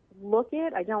really look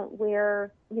it. I don't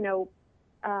wear,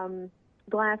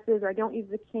 glasses, or I don't use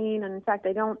the cane. And in fact,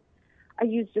 I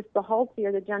use just the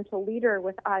halter, the gentle leader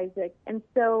with Isaac. And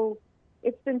so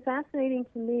it's been fascinating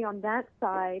to me on that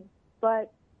side,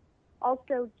 but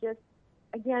also just,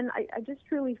 again, I just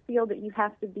truly feel that you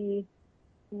have to be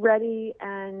ready,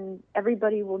 and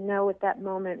everybody will know at that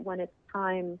moment when it's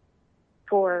time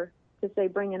to say,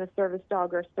 bring in a service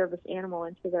dog or a service animal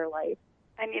into their life.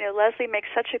 And, Leslie makes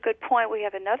such a good point. We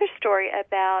have another story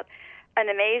about an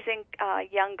amazing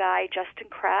young guy, Justin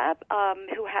Crabb,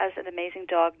 who has an amazing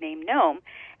dog named Gnome.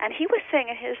 And he was saying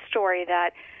in his story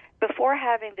that before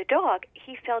having the dog,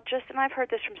 he felt just, and I've heard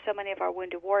this from so many of our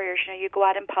wounded warriors, you go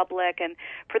out in public, and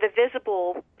for the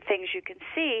visible things you can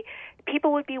see,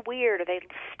 people would be weird or they'd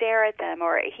stare at them,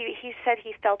 or he said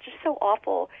he felt just so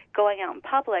awful going out in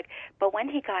public. But when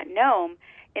he got Gnome,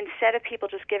 instead of people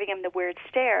just giving him the weird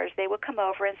stares, they would come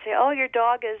over and say, "Oh, your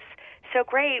dog is so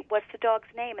great. What's the dog's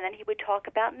name?" And then he would talk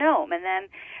about Gnome, and then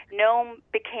Gnome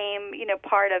became,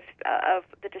 part of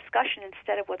the discussion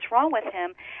instead of what's wrong with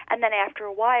him. And then after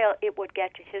a while, it would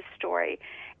get to his story.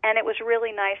 And it was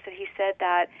really nice that he said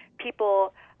that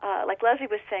people, like Leslie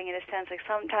was saying, in a sense, like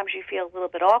sometimes you feel a little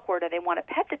bit awkward or they want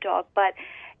to pet the dog, but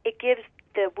it gives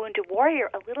the wounded warrior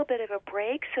a little bit of a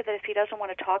break so that if he doesn't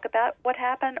want to talk about what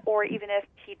happened, or even if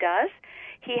he does,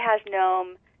 he has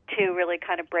Gnome to really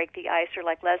kind of break the ice, or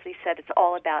like Leslie said, it's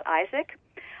all about Isaac.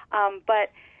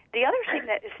 But the other thing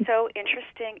that is so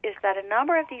interesting is that a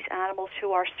number of these animals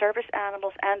who are service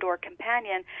animals and or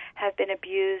companion have been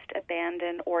abused,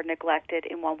 abandoned, or neglected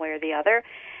in one way or the other.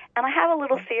 And I have a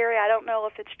little theory. I don't know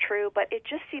if it's true, but it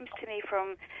just seems to me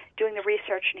from doing the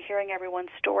research and hearing everyone's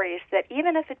stories that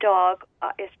even if a dog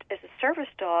is a service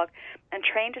dog and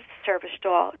trained as a service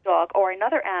dog, or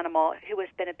another animal who has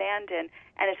been abandoned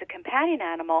and is a companion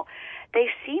animal, they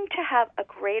seem to have a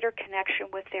greater connection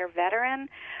with their veteran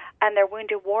and their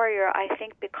wounded warrior, I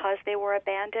think, because they were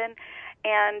abandoned.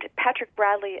 And Patrick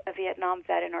Bradley, a Vietnam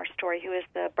vet in our story, who is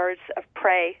the Birds of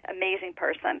Prey, amazing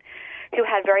person, who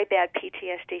had very bad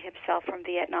PTSD himself from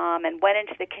Vietnam and went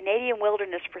into the Canadian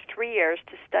wilderness for 3 years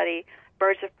to study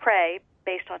birds of prey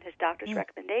based on his doctor's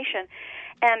recommendation.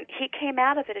 And he came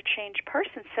out of it a changed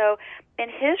person. So in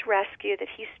his rescue that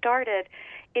he started,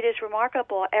 it is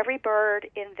remarkable. Every bird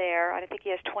in there, I think he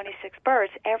has 26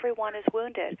 birds, everyone is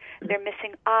wounded. They're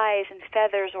missing eyes and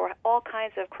feathers or all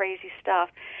kinds of crazy stuff.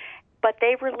 But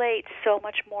they relate so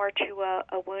much more to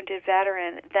a wounded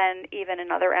veteran than even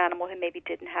another animal who maybe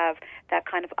didn't have that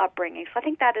kind of upbringing. So I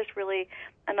think that is really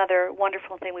another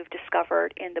wonderful thing we've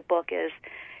discovered in the book is,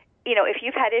 if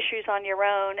you've had issues on your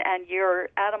own and your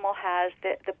animal has,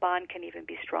 the bond can even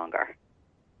be stronger.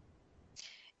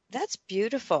 That's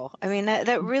beautiful. I mean,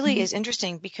 that really is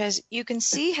interesting because you can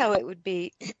see how it would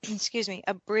be, excuse me,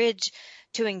 a bridge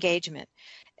to engagement.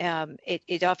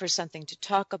 It offers something to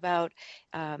talk about,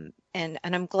 and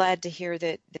I'm glad to hear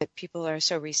that people are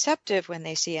so receptive when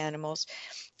they see animals.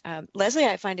 Leslie,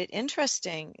 I find it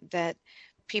interesting that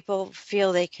people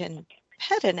feel they can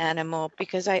pet an animal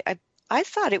because I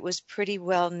thought it was pretty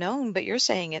well known, but you're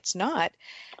saying it's not,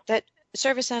 that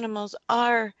service animals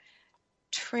are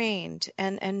trained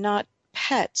and not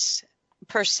pets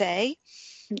per se,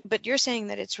 but you're saying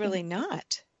that it's really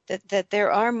not, that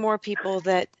there are more people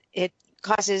that it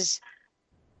causes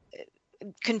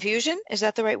confusion. Is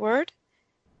that the right word?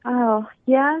 Oh,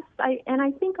 yes.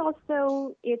 I think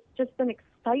also it's just an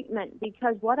excitement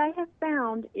because what I have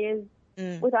found is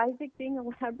with Isaac being a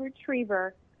lab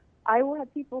retriever, I will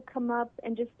have people come up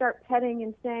and just start petting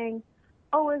and saying,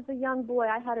 "Oh, as a young boy,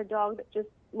 I had a dog that just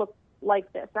looked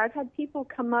like this." I've had people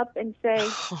come up and say,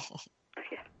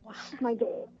 "My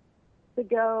dog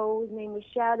ago, his name was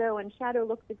Shadow, and Shadow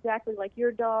looks exactly like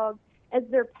your dog," as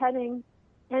they're petting.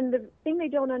 And the thing they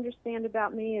don't understand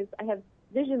about me is I have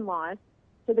vision loss,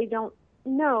 so they don't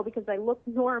know because I look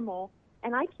normal,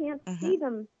 and I can't see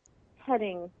them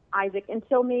petting Isaac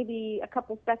until maybe a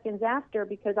couple seconds after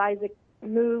because Isaac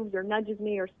moves or nudges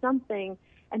me or something,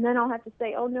 and then I'll have to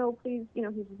say, "Oh, no, please,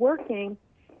 he's working."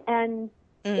 And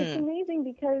it's amazing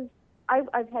because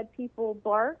I've had people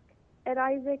bark at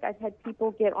Isaac. I've had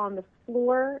people get on the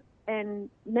floor and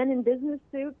men in business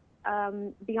suits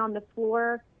be on the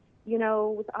floor,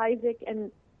 with Isaac.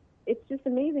 And it's just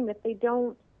amazing that they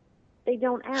don't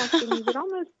ask. And you would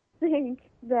almost think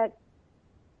that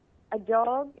a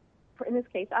dog, in this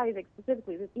case Isaac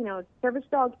specifically, a service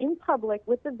dog in public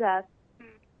with the vest,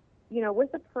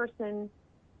 with a person,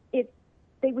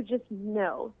 they would just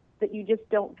know that you just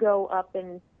don't go up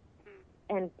and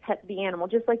pet the animal.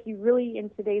 Just like you really, in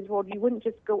today's world, you wouldn't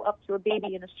just go up to a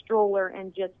baby in a stroller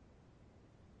and just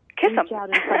kiss reach out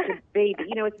and touch a baby.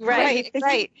 It's right.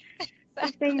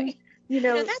 Something,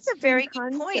 that's a very good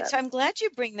concept. point. So I'm glad you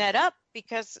bring that up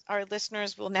because our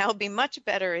listeners will now be much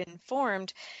better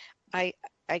informed.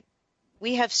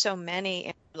 We have so many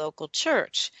in our local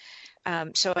church.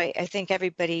 So I think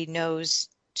everybody knows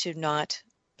to not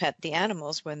pet the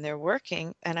animals when they're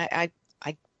working. And I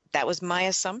that was my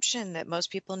assumption that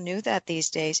most people knew that these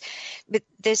days. But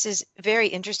this is very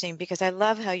interesting because I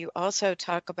love how you also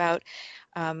talk about,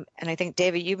 and I think,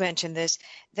 David, you mentioned this,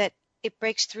 that it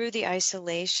breaks through the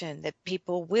isolation, that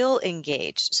people will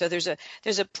engage. So there's a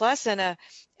plus and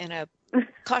a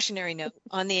cautionary note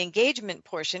on the engagement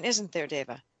portion, isn't there,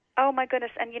 Deva? Oh, my goodness.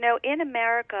 And, in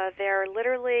America, there are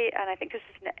literally, and I think this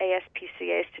is an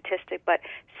ASPCA statistic, but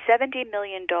 70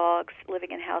 million dogs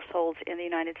living in households in the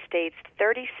United States,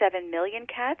 37 million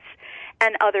cats,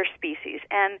 and other species.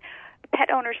 And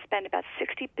pet owners spend about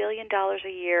 $60 billion a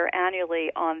year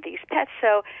annually on these pets.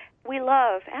 So we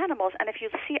love animals. And if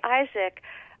you see Isaac,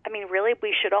 I mean, really,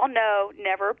 we should all know,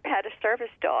 never pet a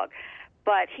service dog.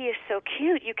 But he is so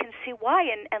cute. You can see why.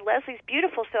 And Leslie's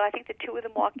beautiful, so I think the two of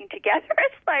them walking together,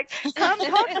 it's like, come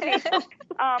talk to me. But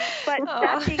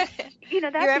that being,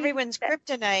 you're everyone's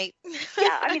kryptonite.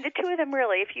 Yeah, I mean, the two of them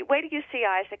really, if you wait till you see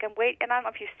Isaac, and I don't know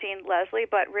if you've seen Leslie,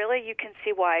 but really you can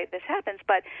see why this happens.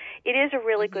 But it is a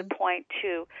really good point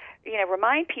to,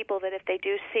 remind people that if they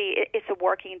do see it's a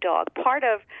working dog. Part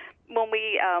of when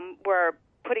we were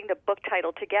putting the book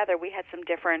title together, we had some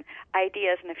different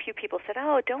ideas, and a few people said,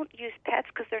 oh, don't use pets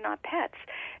because they're not pets.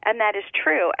 And that is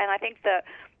true. And I think the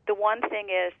one thing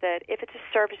is that if it's a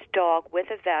service dog with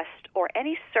a vest or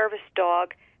any service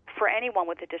dog for anyone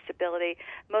with a disability,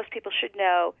 most people should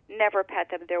know, never pet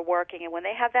them. They're working. And when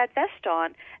they have that vest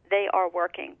on, they are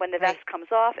working. When the vest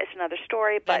comes off, it's another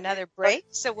story. But another break,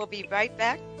 so we'll be right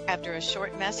back after a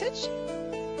short message.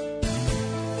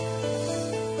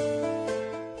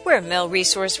 We're Mill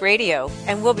Resource Radio,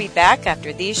 and we'll be back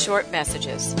after these short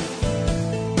messages.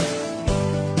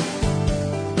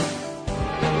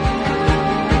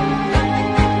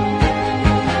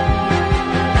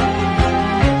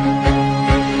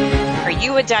 Are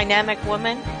you a dynamic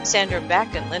woman? Sandra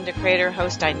Beck and Linda Crater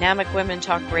host Dynamic Women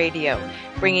Talk Radio,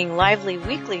 bringing lively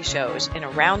weekly shows in a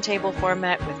roundtable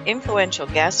format with influential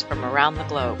guests from around the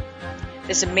globe.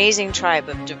 This amazing tribe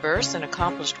of diverse and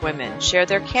accomplished women share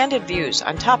their candid views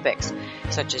on topics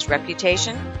such as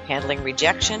reputation, handling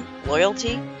rejection,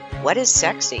 loyalty, what is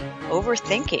sexy,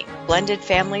 overthinking, blended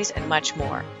families, and much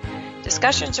more.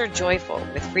 Discussions are joyful,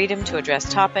 with freedom to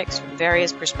address topics from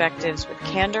various perspectives with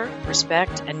candor,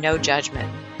 respect, and no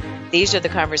judgment. These are the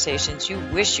conversations you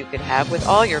wish you could have with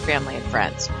all your family and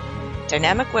friends.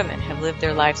 Dynamic women have lived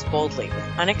their lives boldly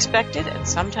with unexpected and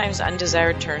sometimes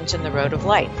undesired turns in the road of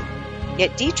life.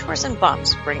 Yet detours and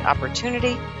bumps bring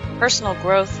opportunity, personal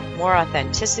growth, more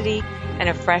authenticity, and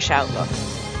a fresh outlook.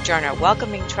 Join our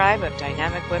welcoming tribe of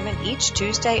dynamic women each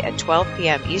Tuesday at 12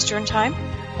 p.m. Eastern Time,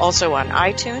 also on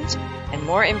iTunes, and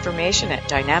more information at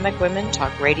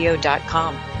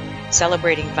dynamicwomentalkradio.com.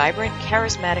 Celebrating vibrant,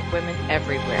 charismatic women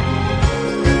everywhere.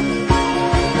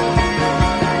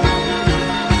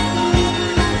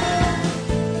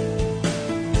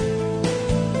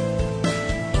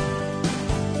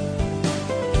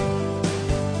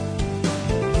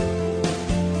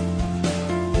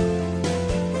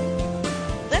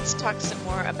 Let's talk some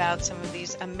more about some of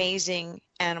these amazing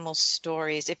animal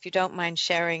stories, if you don't mind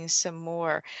sharing some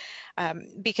more,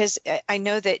 because I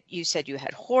know that you said you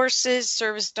had horses,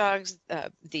 service dogs,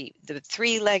 the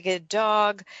three-legged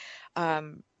dog.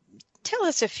 Tell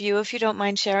us a few, if you don't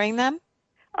mind sharing them.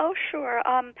 Oh, sure.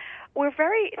 We're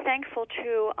very thankful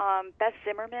to Beth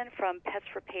Zimmerman from Pets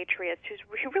for Patriots, who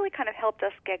really kind of helped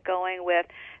us get going with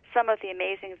some of the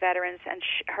amazing veterans, and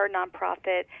her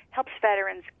nonprofit helps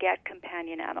veterans get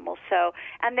companion animals,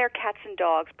 and they're cats and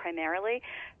dogs primarily.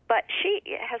 But she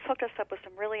has hooked us up with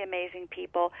some really amazing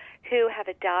people who have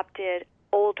adopted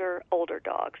older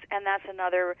dogs, and that's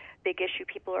another big issue.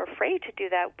 People are afraid to do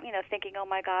that, thinking, oh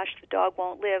my gosh, the dog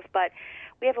won't live. But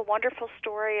we have a wonderful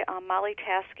story. Molly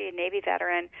Taskey, a Navy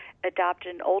veteran,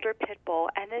 adopted an older pit bull,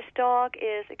 and this dog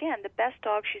is, again, the best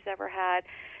dog she's ever had.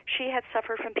 She had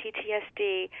suffered from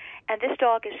PTSD, and this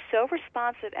dog is so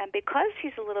responsive, and because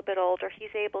he's a little bit older,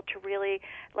 he's able to really,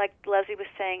 like Leslie was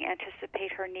saying,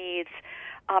 anticipate her needs,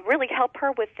 really help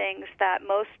her with things that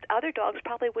most other dogs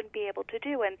probably wouldn't be able to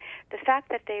do. And the fact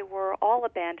that they were all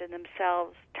abandoned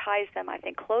themselves ties them, I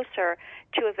think, closer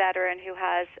to a veteran who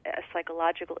has a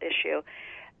psychological issue.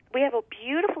 We have a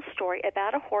beautiful story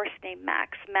about a horse named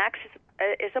Max. Max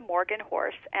is a Morgan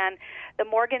horse, and the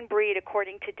Morgan breed,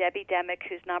 according to Debbie Demick,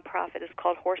 whose nonprofit is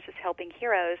called Horses Helping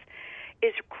Heroes,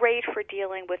 is great for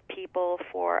dealing with people,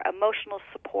 for emotional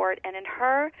support. And in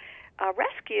her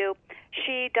rescue,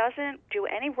 she doesn't do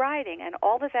any riding, and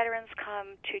all the veterans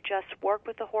come to just work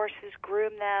with the horses,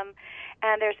 groom them.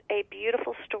 And there's a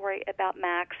beautiful story about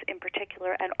Max in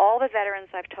particular, and all the veterans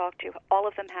I've talked to, all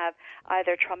of them have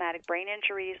either traumatic brain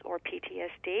injuries or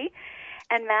PTSD.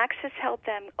 And Max has helped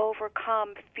them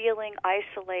overcome feeling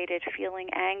isolated, feeling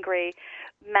angry.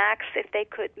 Max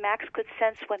could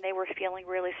sense when they were feeling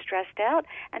really stressed out,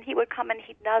 and he would come and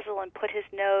he'd nuzzle and put his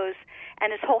nose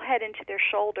and his whole head into their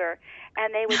shoulder,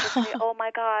 and they would just say, oh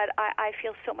my God, I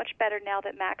feel so much better now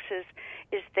that Max is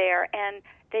there. And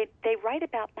they write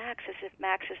about Max as if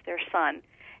Max is their son.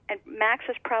 And Max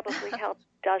has probably helped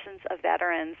dozens of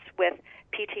veterans with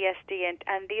PTSD,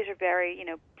 and these are very,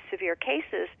 severe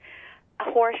cases.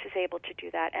 A horse is able to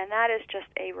do that, and that is just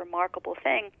a remarkable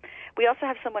thing. We also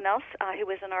have someone else who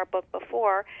was in our book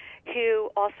before who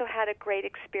also had a great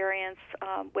experience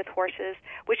with horses,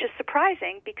 which is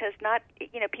surprising because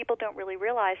people don't really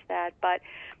realize that, but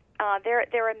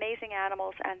they're amazing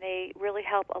animals, and they really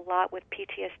help a lot with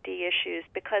PTSD issues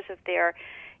because of they're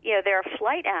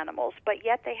flight animals, but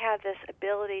yet they have this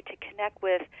ability to connect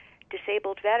with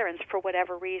disabled veterans for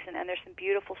whatever reason, and there's some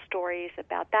beautiful stories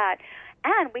about that.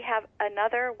 And we have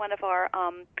another one of our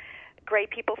great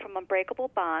people from Unbreakable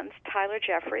Bonds, Tyler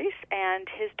Jeffries, and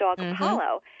his dog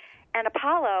Apollo. And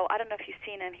Apollo, I don't know if you've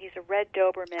seen him, he's a red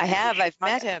Doberman. I have. I've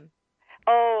met him.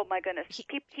 Oh, my goodness.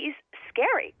 He's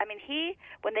scary. I mean,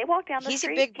 when they walk down the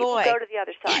street, a big boy. People go to the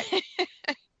other side.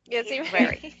 Yes, he's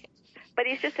scary. But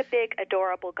he's just a big,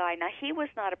 adorable guy. Now, he was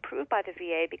not approved by the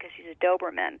VA because he's a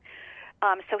Doberman.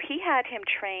 So he had him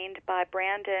trained by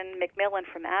Brandon McMillan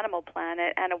from Animal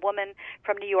Planet, and a woman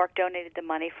from New York donated the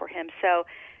money for him. So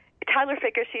Tyler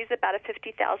figures he's about a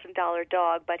 $50,000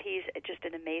 dog, but he's just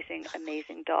an amazing,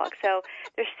 amazing dog. So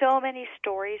there's so many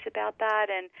stories about that,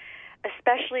 and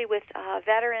especially with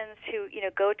veterans who,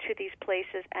 go to these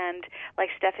places, and like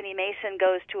Stephanie Mason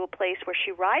goes to a place where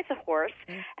she rides a horse,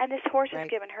 and this horse has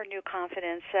given her new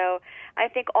confidence. So I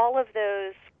think all of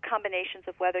those combinations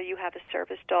of whether you have a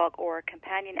service dog or a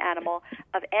companion animal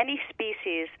of any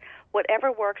species,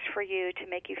 whatever works for you to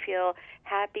make you feel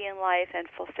happy in life and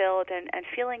fulfilled and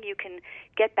feeling you can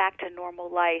get back to normal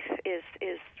life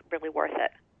is really worth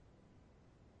it.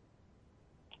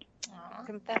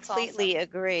 Completely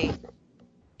agree.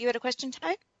 You had a question,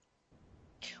 Ty?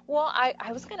 Well,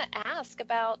 I was going to ask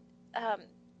about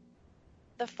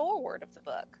the foreword of the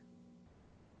book,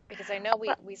 because I know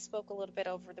we spoke a little bit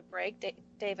over the break.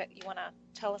 David, you want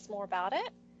to tell us more about it?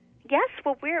 Yes,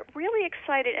 well, we're really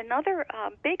excited. Another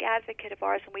big advocate of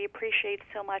ours, and we appreciate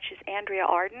so much, is Andrea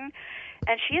Arden.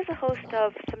 And she is a host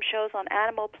of some shows on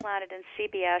Animal Planet and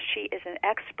CBS. She is an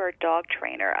expert dog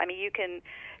trainer. I mean,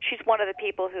 she's one of the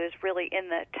people who is really in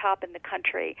the top in the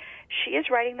country. She is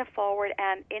writing the foreword,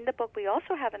 and in the book we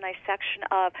also have a nice section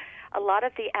of a lot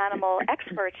of the animal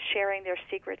experts sharing their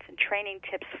secrets and training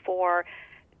tips for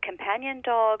companion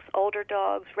dogs, older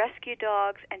dogs, rescue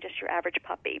dogs, and just your average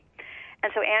puppy.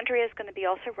 And so Andrea is going to be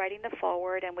also writing the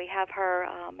foreword, and we have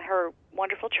her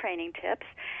wonderful training tips.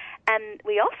 And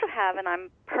we also have, and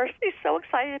I'm personally so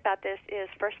excited about this, is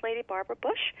First Lady Barbara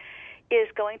Bush is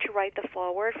going to write the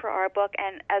foreword for our book.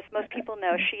 And as most people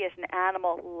know, she is an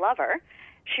animal lover.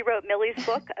 She wrote Millie's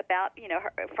book about,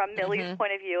 from Millie's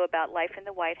point of view about life in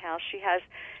the White House. She has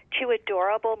two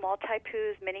adorable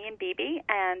Maltipoo's, Minnie and Bibi,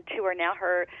 and two are now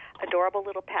her adorable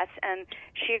little pets. And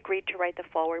she agreed to write the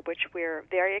foreword, which we're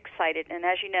very excited. And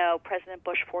as you know, President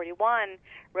Bush 41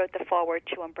 wrote the foreword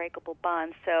to Unbreakable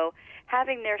Bonds. So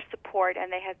having their support,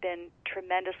 and they have been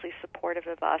tremendously supportive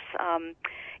of us,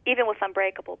 even with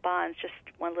Unbreakable Bonds, just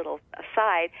one little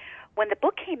aside, when the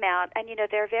book came out, and,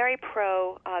 they're very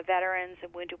pro-veterans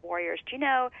and wounded warriors, do you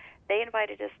know, they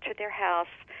invited us to their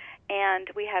house, and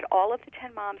we had all of the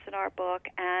 10 moms in our book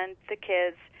and the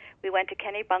kids. We went to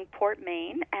Kennebunkport,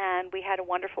 Maine, and we had a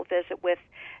wonderful visit with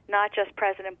not just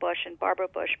President Bush and Barbara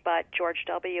Bush, but George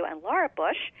W. and Laura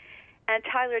Bush. And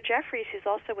Tyler Jeffries, who's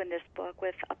also in this book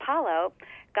with Apollo,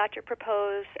 got to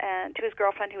propose to his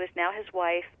girlfriend, who is now his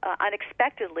wife,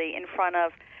 unexpectedly in front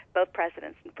of both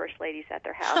presidents and first ladies at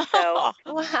their house. So,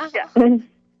 yeah,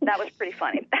 that was pretty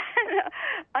funny.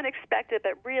 Unexpected,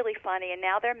 but really funny. And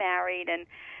now they're married, and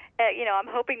I'm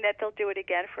hoping that they'll do it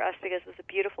again for us, because it was a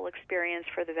beautiful experience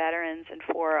for the veterans and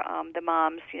for the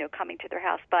moms, coming to their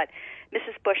house. But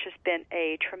Mrs. Bush has been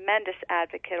a tremendous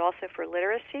advocate also for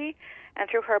literacy, and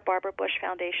through her Barbara Bush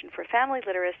Foundation for Family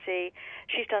Literacy,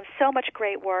 she's done so much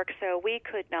great work, so we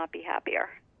could not be happier.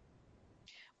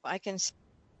 I can say,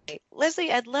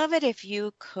 Leslie, I'd love it if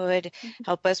you could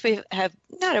help us. We have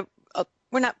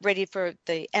we're not ready for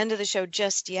the end of the show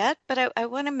just yet, but I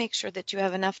want to make sure that you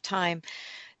have enough time,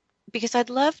 because I'd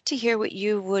love to hear what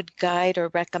you would guide or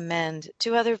recommend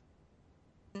to other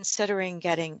considering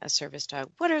getting a service dog.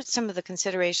 What are some of the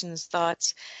considerations,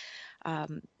 thoughts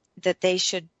that they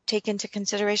should take into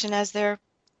consideration as they're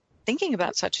thinking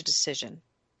about such a decision?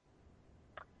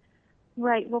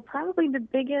 Right. Well, probably the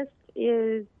biggest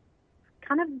is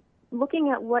kind of looking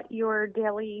at what your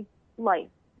daily life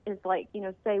is like.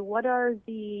 Say, what are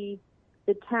the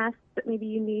tasks that maybe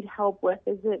you need help with?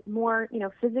 Is it more,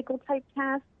 physical type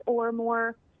tasks or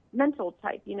more mental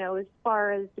type, as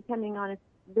far as depending on if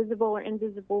visible or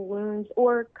invisible wounds,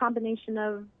 or combination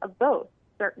of both,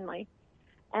 certainly.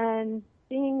 And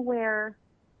seeing where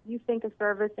you think a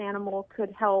service animal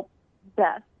could help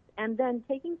best, and then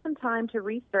taking some time to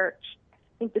research, I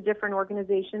think, the different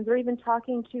organizations, or even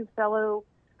talking to fellow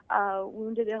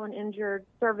wounded, ill, and injured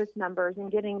service members and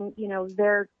getting,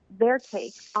 their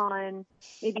take on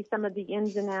maybe some of the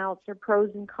ins and outs or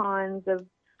pros and cons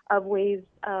of ways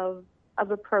of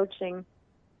approaching.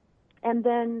 And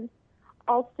then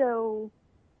also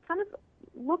kind of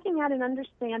looking at and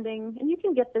understanding, and you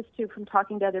can get this too from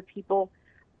talking to other people,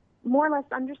 more or less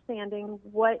understanding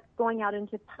what going out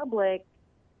into public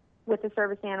with a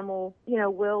service animal,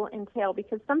 will entail.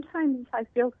 Because sometimes I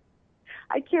feel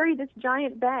I carry this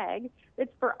giant bag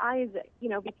that's for Isaac,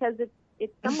 because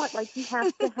it's somewhat like you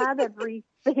have to have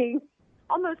everything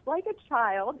almost like a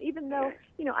child, even though,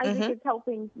 Isaac is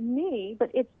helping me,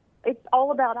 but it's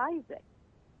all about Isaac.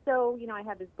 So, I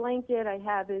have his blanket, I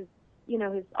have his,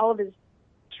 all of his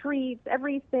treats,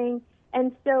 everything.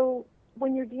 And so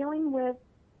when you're dealing with,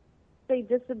 say,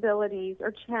 disabilities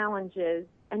or challenges,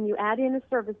 and you add in a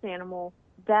service animal,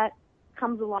 that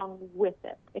comes along with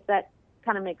it, if that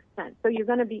kind of makes sense. So you're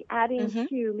going to be adding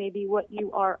to maybe what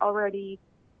you are already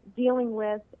dealing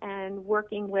with and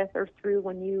working with or through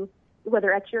when you,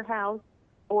 whether at your house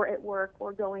or at work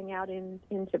or going out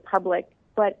into public.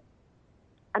 But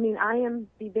I mean, I am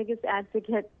the biggest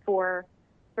advocate for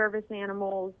service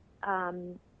animals,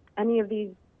 any of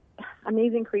these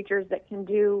amazing creatures that can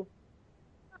do,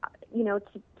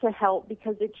 to help,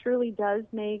 because it truly does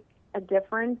make a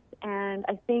difference. And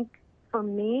I think for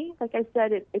me, like I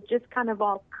said, it just kind of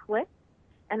all clicked.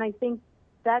 And I think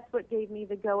that's what gave me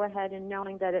the go-ahead in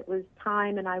knowing that it was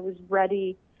time and I was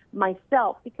ready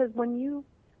myself. Because when you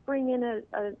bring in a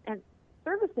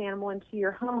service animal into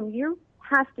your home, you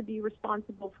have to be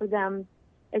responsible for them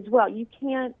as well. You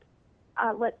can't,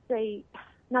 let's say,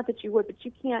 not that you would, but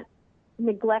you can't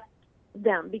neglect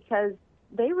them because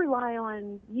they rely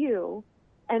on you.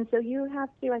 And so you have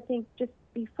to, I think, just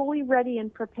be fully ready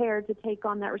and prepared to take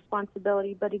on that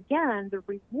responsibility. But again, the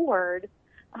reward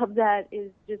of that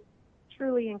is just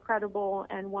truly incredible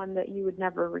and one that you would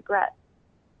never regret.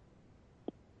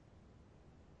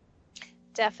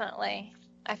 Definitely.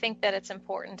 I think that it's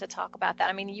important to talk about that.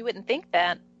 I mean, you wouldn't think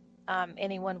that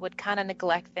anyone would kind of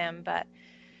neglect them, but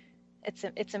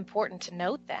it's important to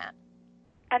note that.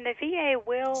 And the VA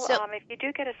will, if you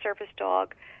do get a service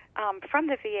dog from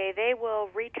the VA, they will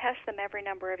retest them every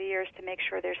number of years to make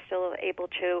sure they're still able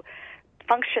to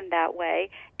function that way.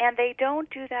 And they don't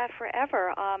do that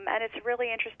forever. And it's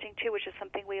really interesting, too, which is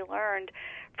something we learned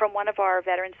from one of our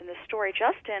veterans in the story,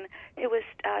 Justin, who was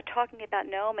talking about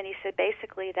Gnome, and he said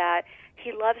basically that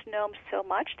he loves Gnome so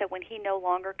much that when he no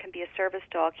longer can be a service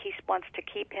dog, he wants to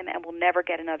keep him and will never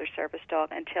get another service dog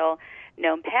until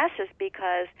Gnome passes,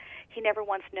 because he never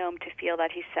wants Gnome to feel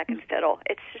that he's second fiddle.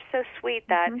 It's just so sweet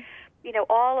that,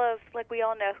 we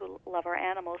all know who love our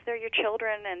animals. They're your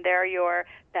children and they're your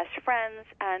best friends,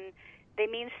 and they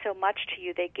mean so much to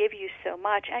you. They give you so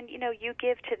much, and, you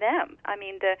give to them. I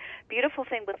mean, the beautiful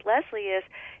thing with Leslie is,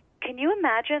 can you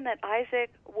imagine that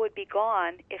Isaac would be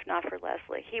gone if not for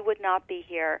Leslie? He would not be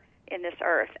here in this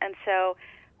earth. And so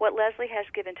what Leslie has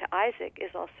given to Isaac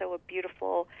is also a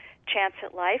beautiful chance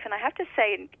at life. And I have to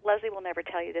say, and Leslie will never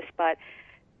tell you this, but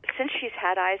since she's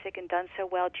had Isaac and done so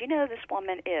well, do you know who this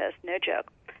woman is? No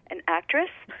joke. An actress,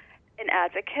 an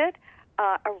advocate,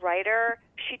 a writer.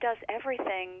 She does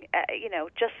everything,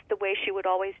 just the way she would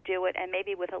always do it, and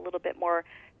maybe with a little bit more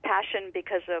passion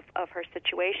because of her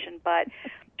situation. But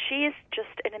she is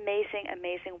just an amazing,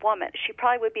 amazing woman. She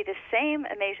probably would be the same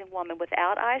amazing woman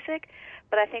without Isaac,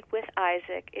 but I think with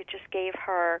Isaac, it just gave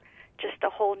her just a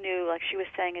whole new, like she was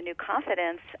saying, a new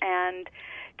confidence, and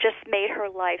just made her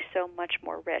life so much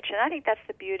more rich. And I think that's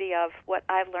the beauty of what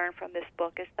I've learned from this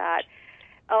book is that,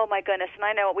 oh my goodness, and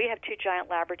I know we have two giant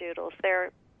Labradoodles.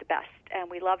 They're the best, and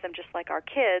we love them just like our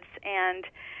kids, and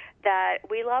that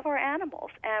we love our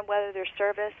animals, and whether they're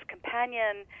service,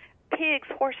 companion, pigs,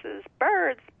 horses,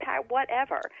 birds,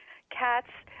 whatever, cats,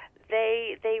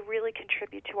 they really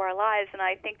contribute to our lives. And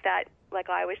I think that, like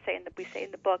I always say, we say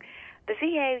in the book, the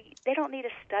VA, they don't need a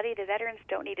study. The veterans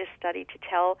don't need a study to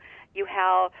tell you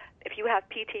how, if you have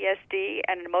PTSD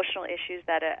and emotional issues,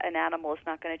 that an animal is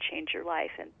not going to change your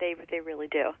life, and they really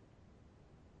do.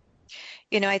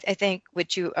 I think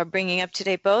what you are bringing up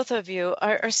today, both of you,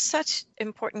 are such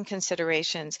important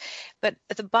considerations. But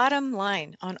the bottom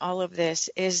line on all of this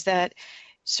is that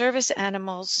service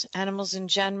animals, animals in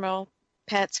general,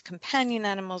 pets, companion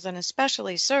animals, and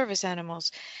especially service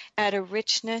animals, add a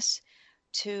richness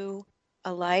to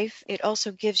a life. It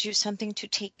also gives you something to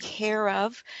take care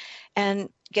of and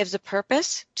gives a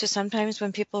purpose to sometimes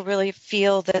when people really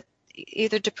feel that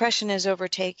either depression is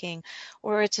overtaking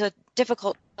or it's a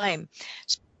difficult time.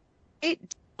 So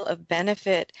great deal of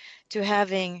benefit to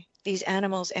having these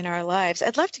animals in our lives.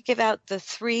 I'd love to give out the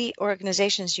 3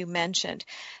 organizations you mentioned.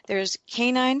 There's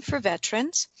Canine for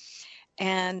Veterans,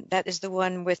 and that is the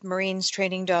one with Marines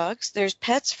training dogs. There's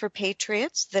Pets for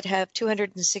Patriots that have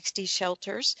 260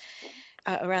 shelters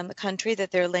around the country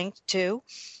that they're linked to.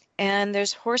 And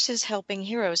there's Horses Helping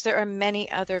Heroes. There are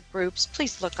many other groups.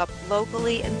 Please look up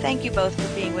locally, and thank you both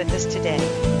for being with us today.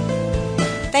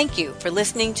 Thank you for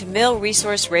listening to Mill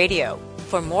Resource Radio.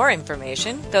 For more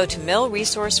information, go to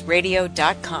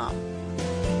millresourceradio.com.